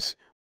columns,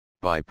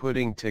 by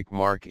putting tick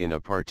mark in a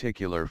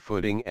particular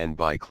footing, and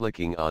by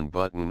clicking on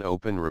button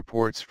Open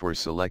Reports for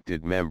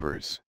selected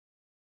members.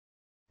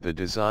 The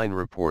design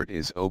report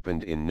is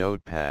opened in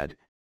Notepad.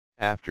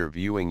 After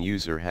viewing,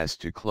 user has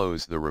to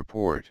close the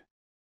report.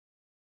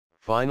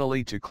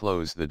 Finally, to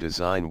close the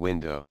design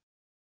window.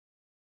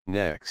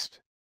 Next.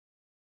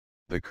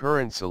 The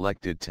current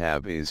selected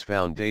tab is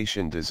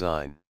Foundation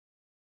Design.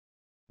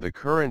 The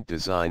current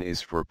design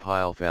is for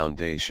pile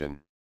foundation.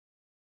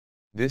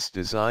 This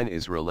design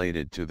is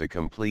related to the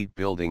complete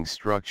building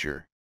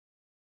structure.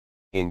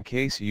 In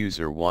case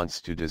user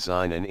wants to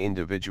design an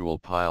individual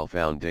pile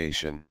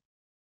foundation,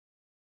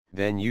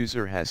 then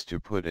user has to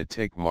put a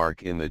tick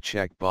mark in the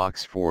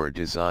checkbox for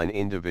Design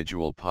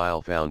Individual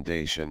Pile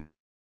Foundation.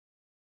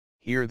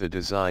 Here the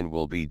design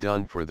will be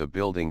done for the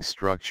building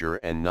structure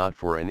and not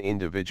for an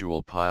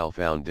individual pile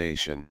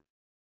foundation.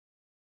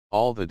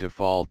 All the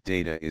default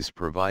data is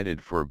provided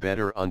for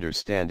better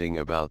understanding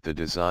about the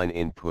design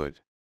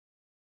input.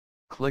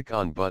 Click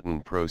on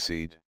button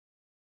Proceed.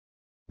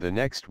 The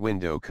next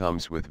window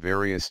comes with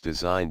various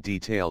design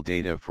detail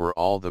data for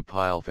all the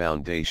pile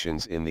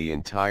foundations in the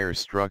entire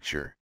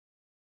structure.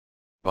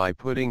 By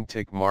putting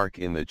tick mark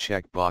in the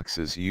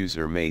checkboxes,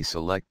 user may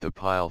select the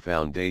pile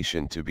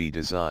foundation to be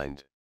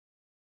designed.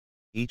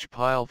 Each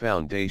pile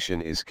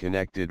foundation is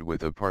connected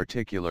with a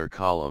particular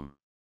column.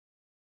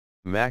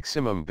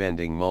 Maximum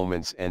bending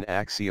moments and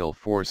axial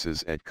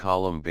forces at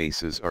column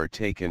bases are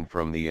taken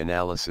from the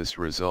analysis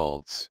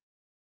results.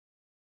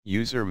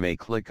 User may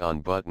click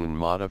on button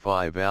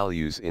Modify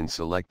Values in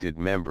selected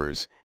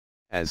members,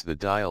 as the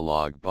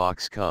dialog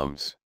box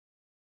comes.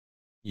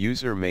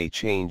 User may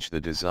change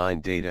the design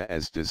data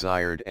as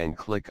desired and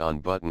click on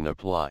button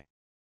Apply.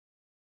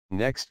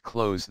 Next,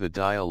 close the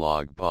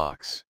dialog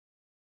box.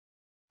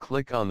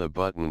 Click on the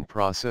button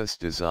Process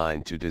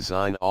Design to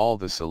design all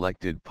the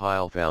selected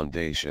pile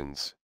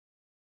foundations.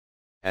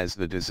 As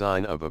the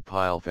design of a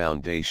pile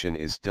foundation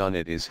is done,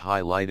 it is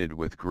highlighted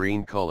with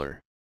green color.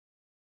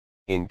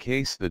 In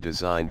case the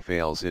design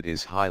fails, it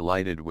is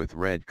highlighted with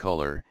red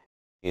color,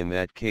 in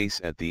that case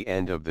at the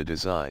end of the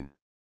design.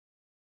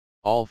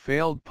 All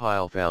failed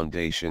pile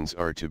foundations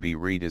are to be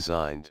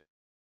redesigned.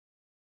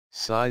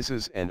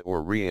 Sizes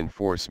and/or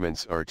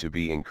reinforcements are to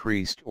be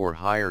increased, or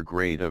higher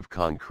grade of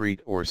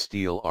concrete or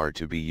steel are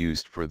to be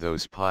used for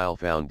those pile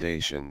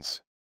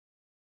foundations.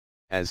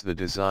 As the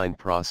design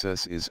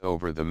process is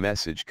over, the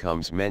message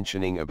comes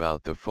mentioning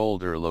about the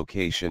folder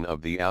location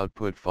of the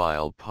output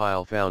file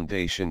Pile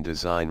Foundation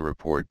Design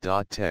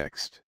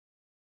Report.txt.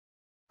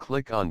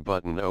 Click on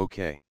button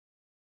OK.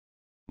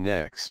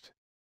 Next.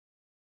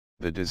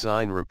 The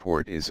design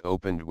report is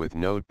opened with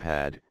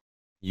Notepad.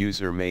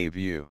 User may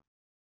view,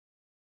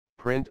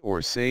 print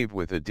or save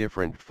with a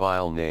different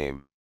file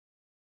name.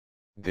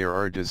 There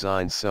are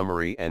design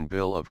summary and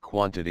bill of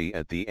quantity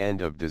at the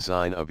end of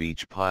design of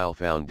each pile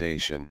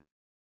foundation.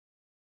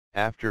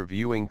 After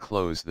viewing,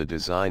 close the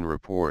design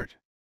report.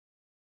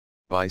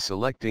 By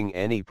selecting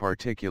any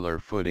particular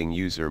footing,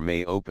 user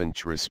may open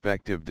the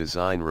respective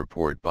design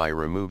report by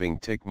removing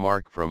tick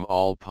mark from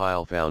all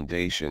pile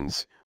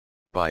foundations,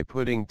 by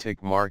putting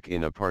tick mark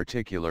in a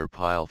particular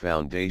pile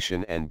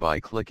foundation, and by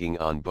clicking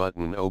on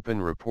button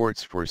Open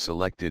Reports for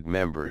selected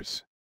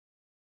members.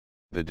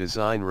 The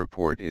design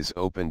report is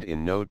opened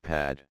in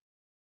Notepad.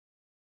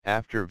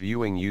 After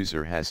viewing,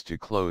 user has to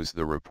close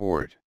the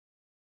report.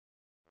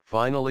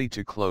 Finally,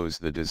 to close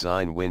the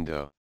design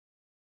window.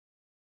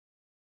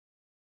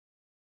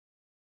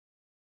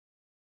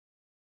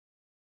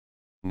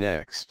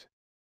 Next.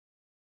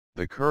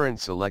 The current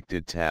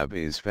selected tab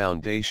is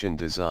Foundation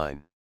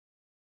Design.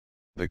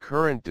 The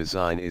current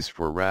design is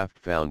for raft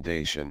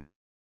foundation.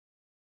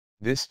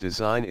 This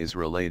design is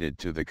related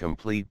to the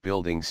complete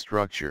building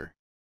structure.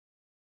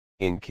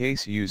 In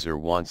case user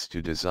wants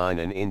to design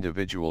an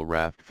individual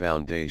raft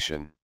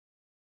foundation,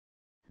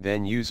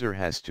 then user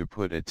has to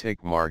put a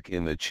tick mark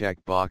in the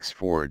checkbox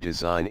for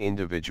Design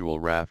Individual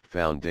Raft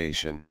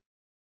Foundation.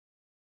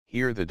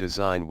 Here the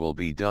design will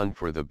be done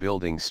for the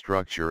building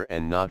structure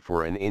and not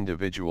for an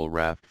individual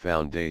raft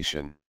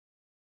foundation.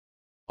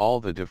 All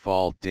the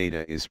default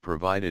data is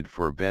provided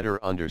for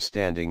better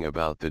understanding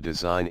about the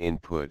design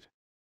input.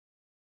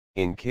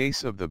 In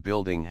case of the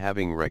building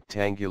having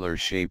rectangular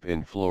shape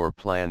in floor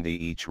plan,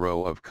 each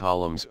row of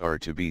columns are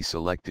to be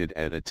selected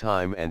at a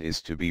time and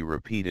is to be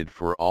repeated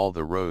for all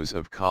the rows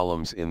of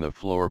columns in the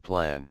floor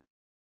plan.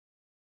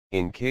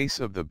 In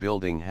case of the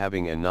building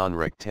having a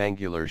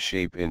non-rectangular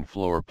shape in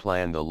floor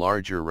plan, the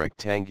larger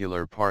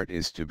rectangular part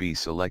is to be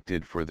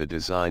selected for the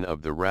design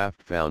of the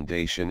raft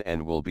foundation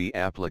and will be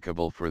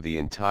applicable for the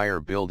entire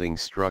building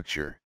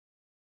structure.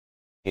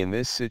 In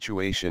this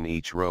situation,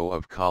 each row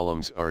of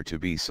columns are to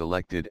be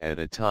selected at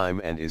a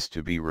time and is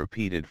to be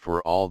repeated for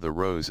all the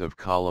rows of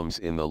columns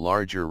in the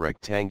larger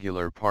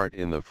rectangular part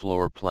in the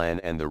floor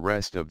plan, and the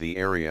rest of the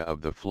area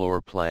of the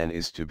floor plan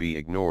is to be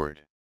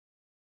ignored.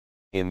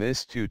 In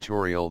this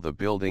tutorial, the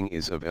building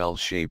is of L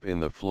shape in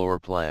the floor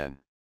plan.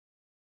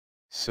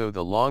 So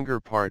the longer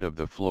part of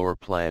the floor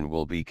plan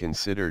will be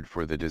considered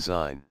for the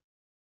design,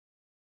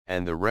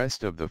 and the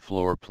rest of the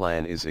floor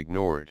plan is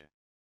ignored.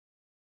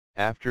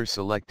 After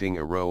selecting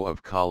a row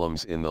of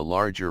columns in the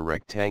larger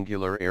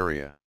rectangular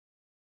area,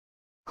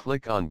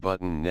 click on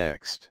button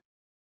Next.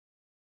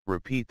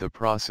 Repeat the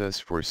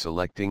process for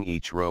selecting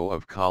each row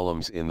of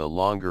columns in the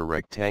longer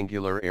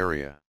rectangular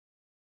area.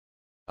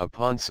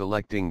 Upon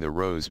selecting the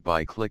rows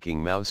by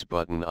clicking mouse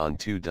button on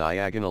two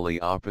diagonally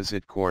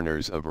opposite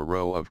corners of a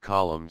row of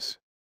columns,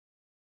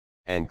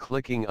 and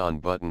clicking on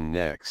button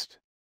Next,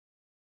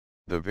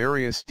 the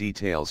various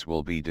details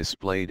will be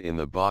displayed in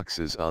the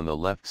boxes on the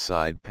left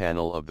side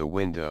panel of the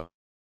window.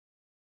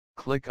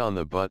 Click on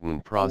the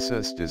button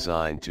Process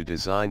Design to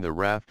design the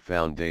raft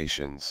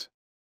foundations.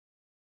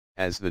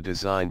 As the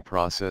design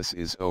process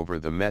is over,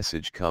 the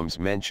message comes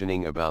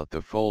mentioning about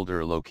the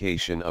folder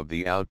location of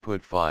the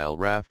output file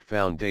Raft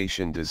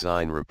Foundation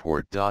Design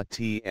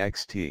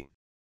Report.txt.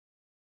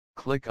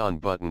 Click on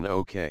button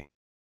OK.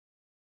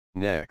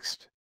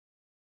 Next.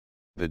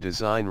 The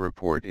design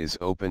report is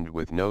opened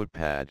with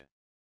Notepad.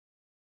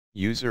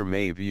 User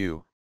may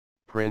view,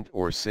 print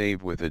or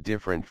save with a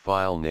different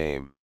file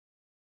name.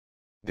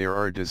 There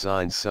are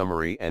design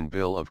summary and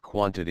bill of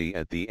quantity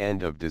at the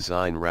end of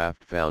design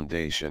raft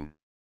foundation.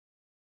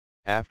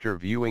 After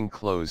viewing,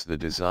 close the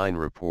design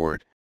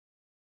report.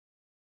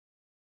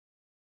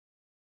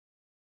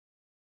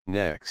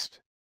 Next.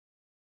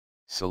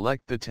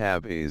 Select the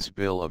tab is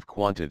Bill of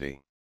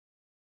Quantity.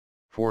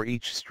 For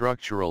each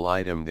structural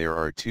item there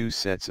are two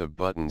sets of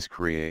buttons: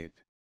 Create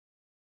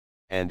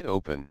and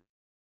Open.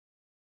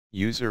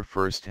 User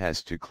first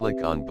has to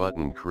click on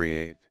button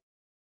Create,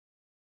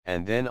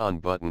 and then on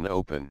button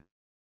Open.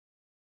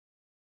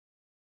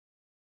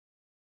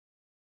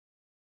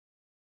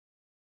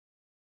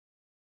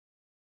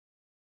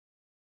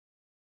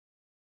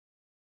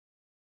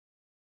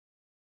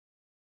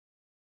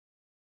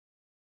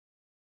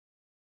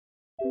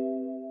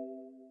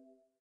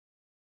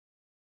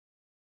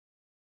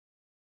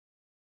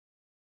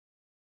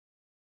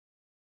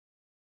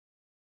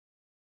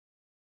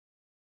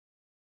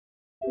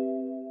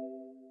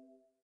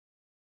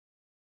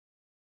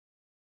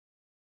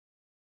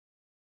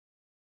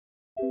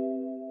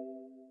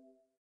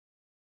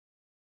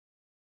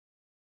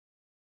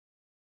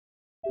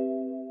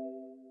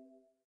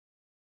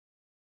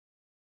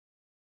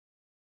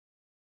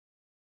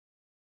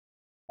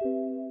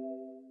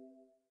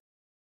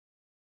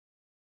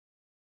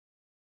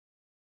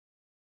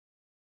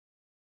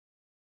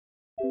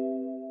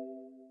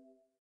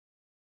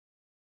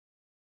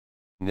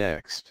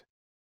 Next,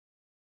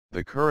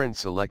 the current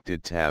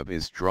selected tab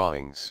is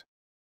Drawings.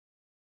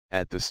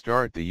 At the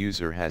start, the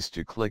user has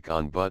to click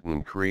on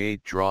button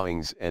Create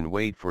Drawings and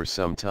wait for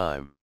some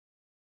time.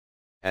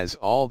 As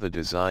all the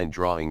design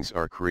drawings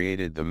are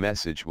created, the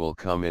message will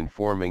come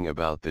informing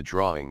about the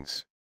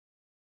drawings.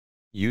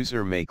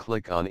 User may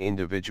click on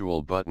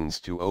individual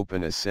buttons to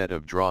open a set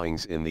of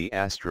drawings in the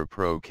ASTRA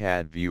Pro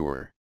CAD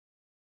viewer.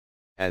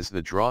 As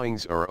the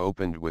drawings are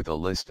opened with a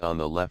list on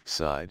the left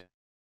side,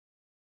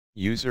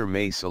 user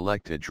may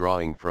select a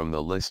drawing from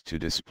the list to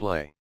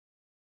display.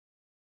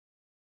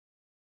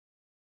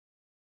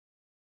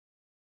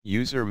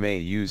 User may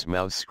use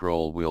mouse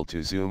scroll wheel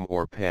to zoom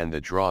or pan the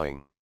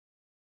drawing.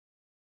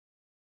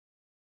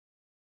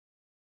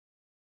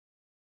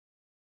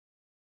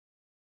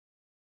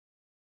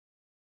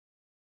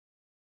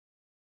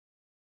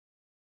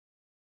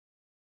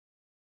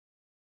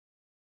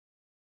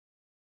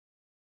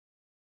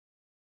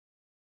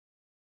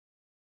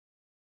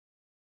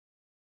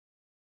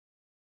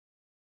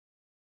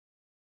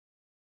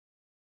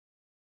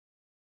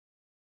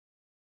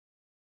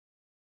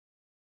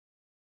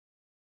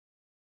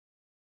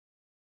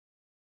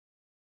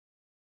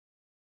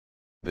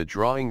 The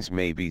drawings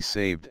may be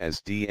saved as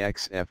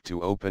DXF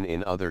to open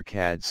in other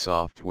CAD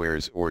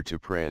softwares or to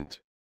print.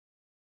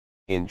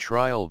 In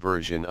trial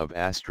version of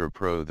ASTRA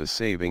Pro, the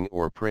saving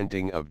or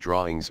printing of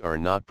drawings are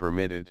not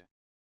permitted.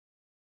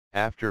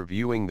 After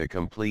viewing the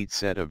complete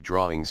set of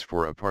drawings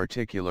for a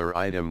particular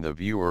item, the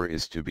viewer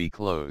is to be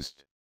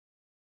closed.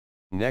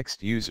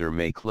 Next, user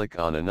may click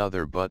on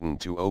another button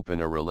to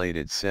open a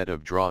related set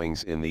of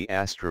drawings in the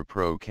ASTRA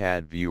Pro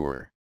CAD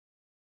viewer.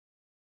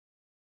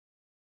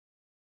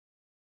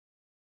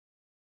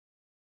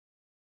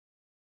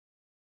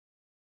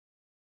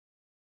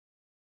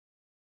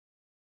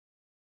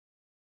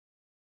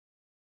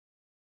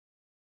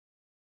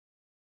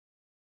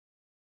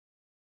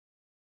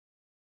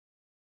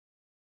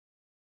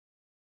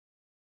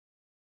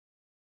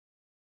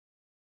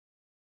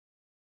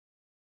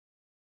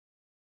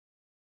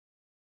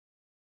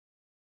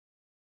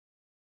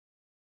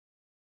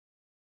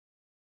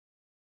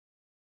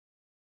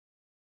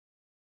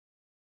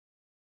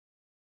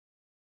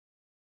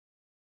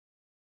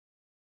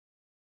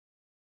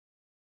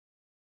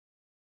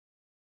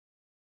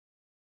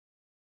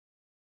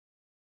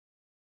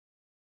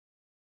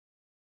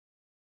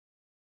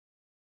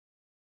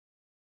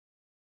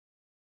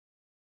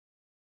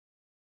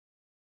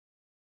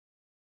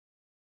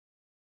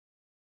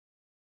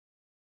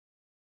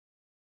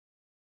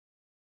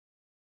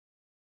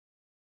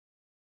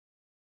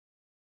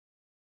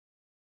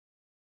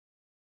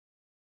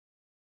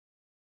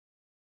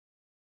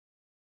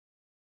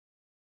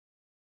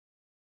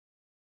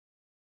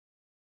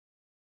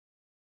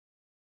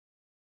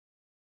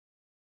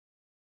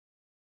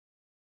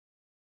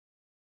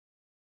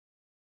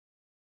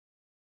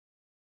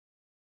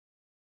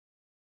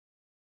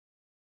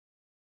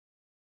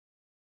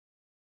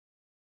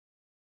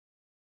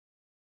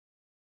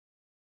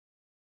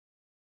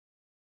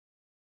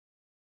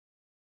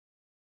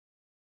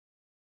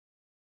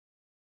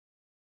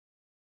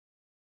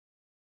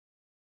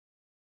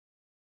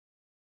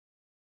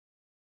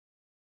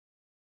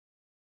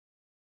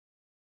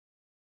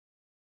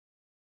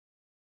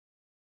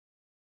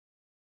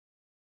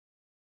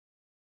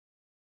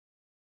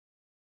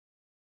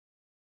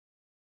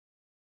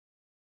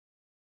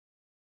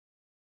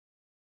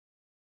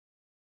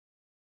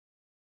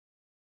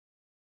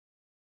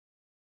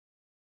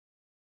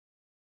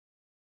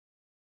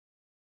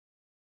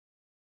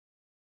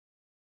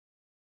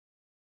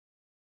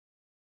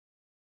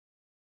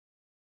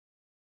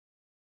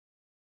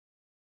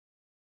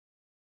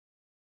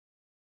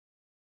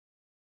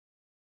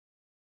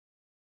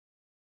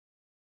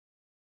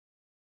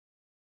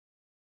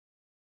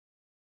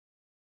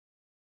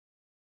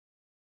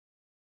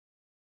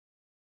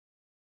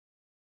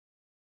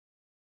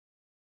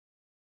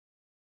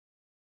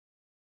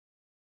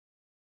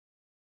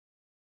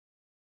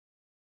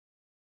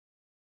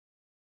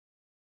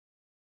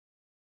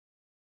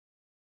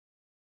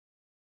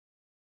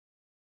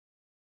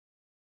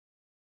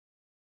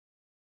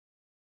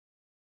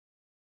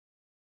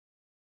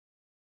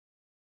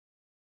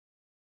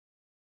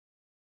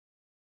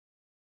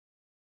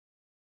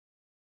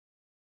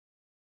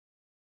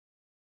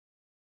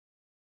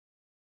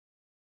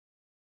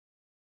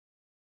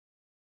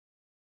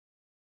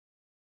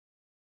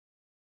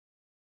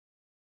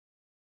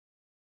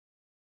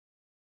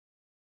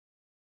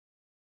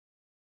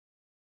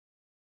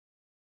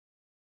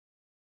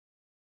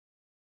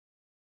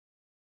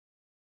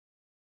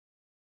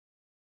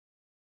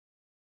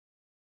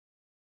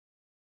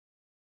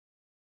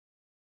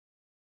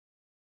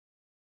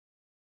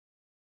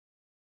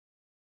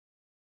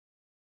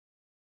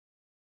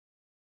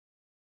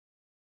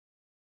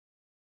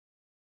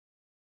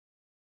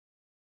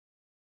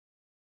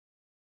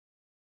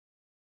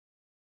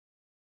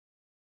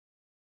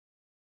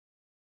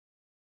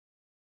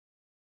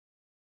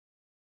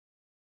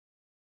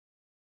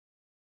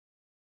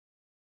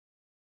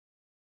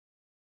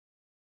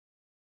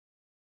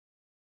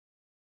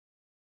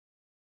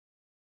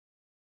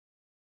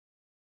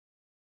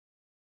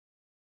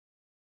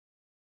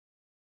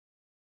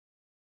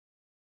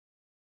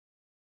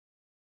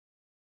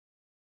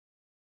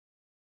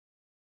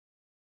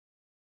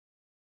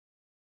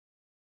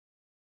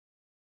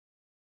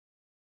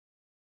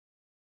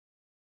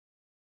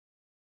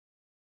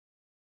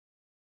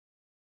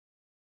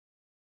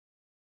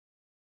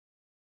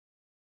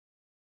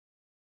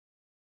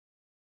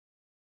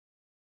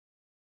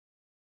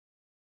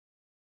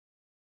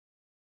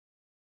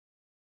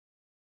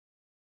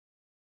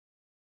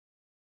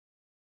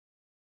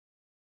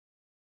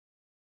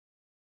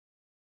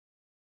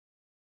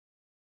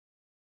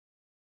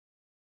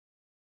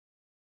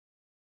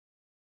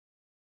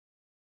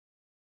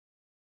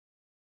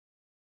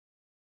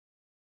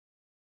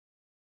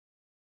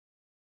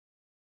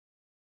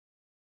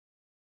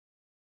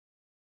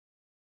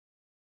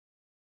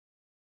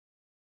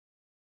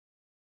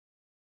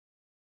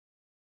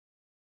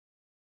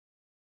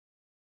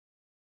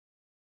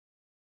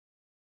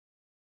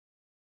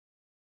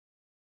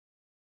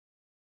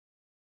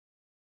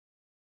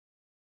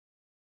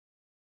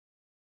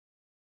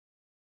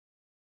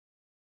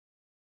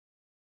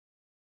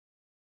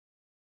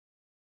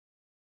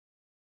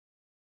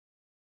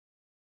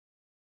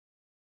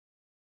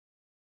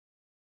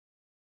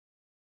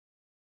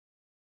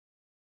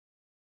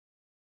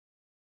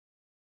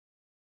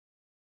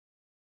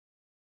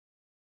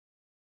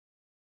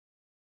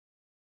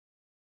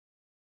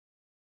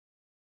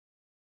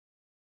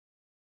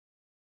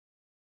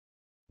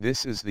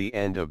 This is the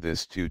end of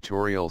this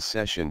tutorial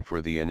session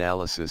for the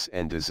analysis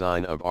and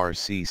design of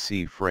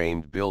RCC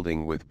framed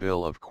building with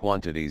bill of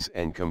quantities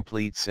and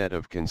complete set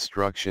of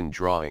construction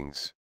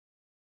drawings.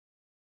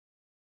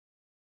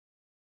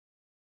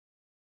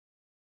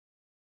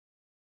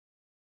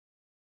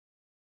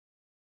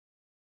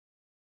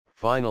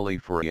 Finally,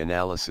 for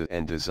analysis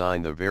and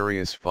design, the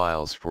various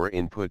files for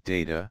input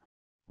data,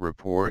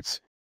 reports,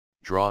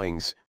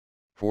 drawings,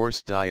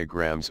 force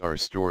diagrams are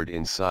stored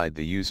inside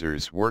the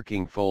user's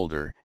working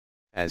folder,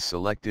 as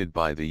selected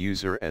by the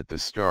user at the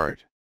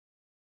start.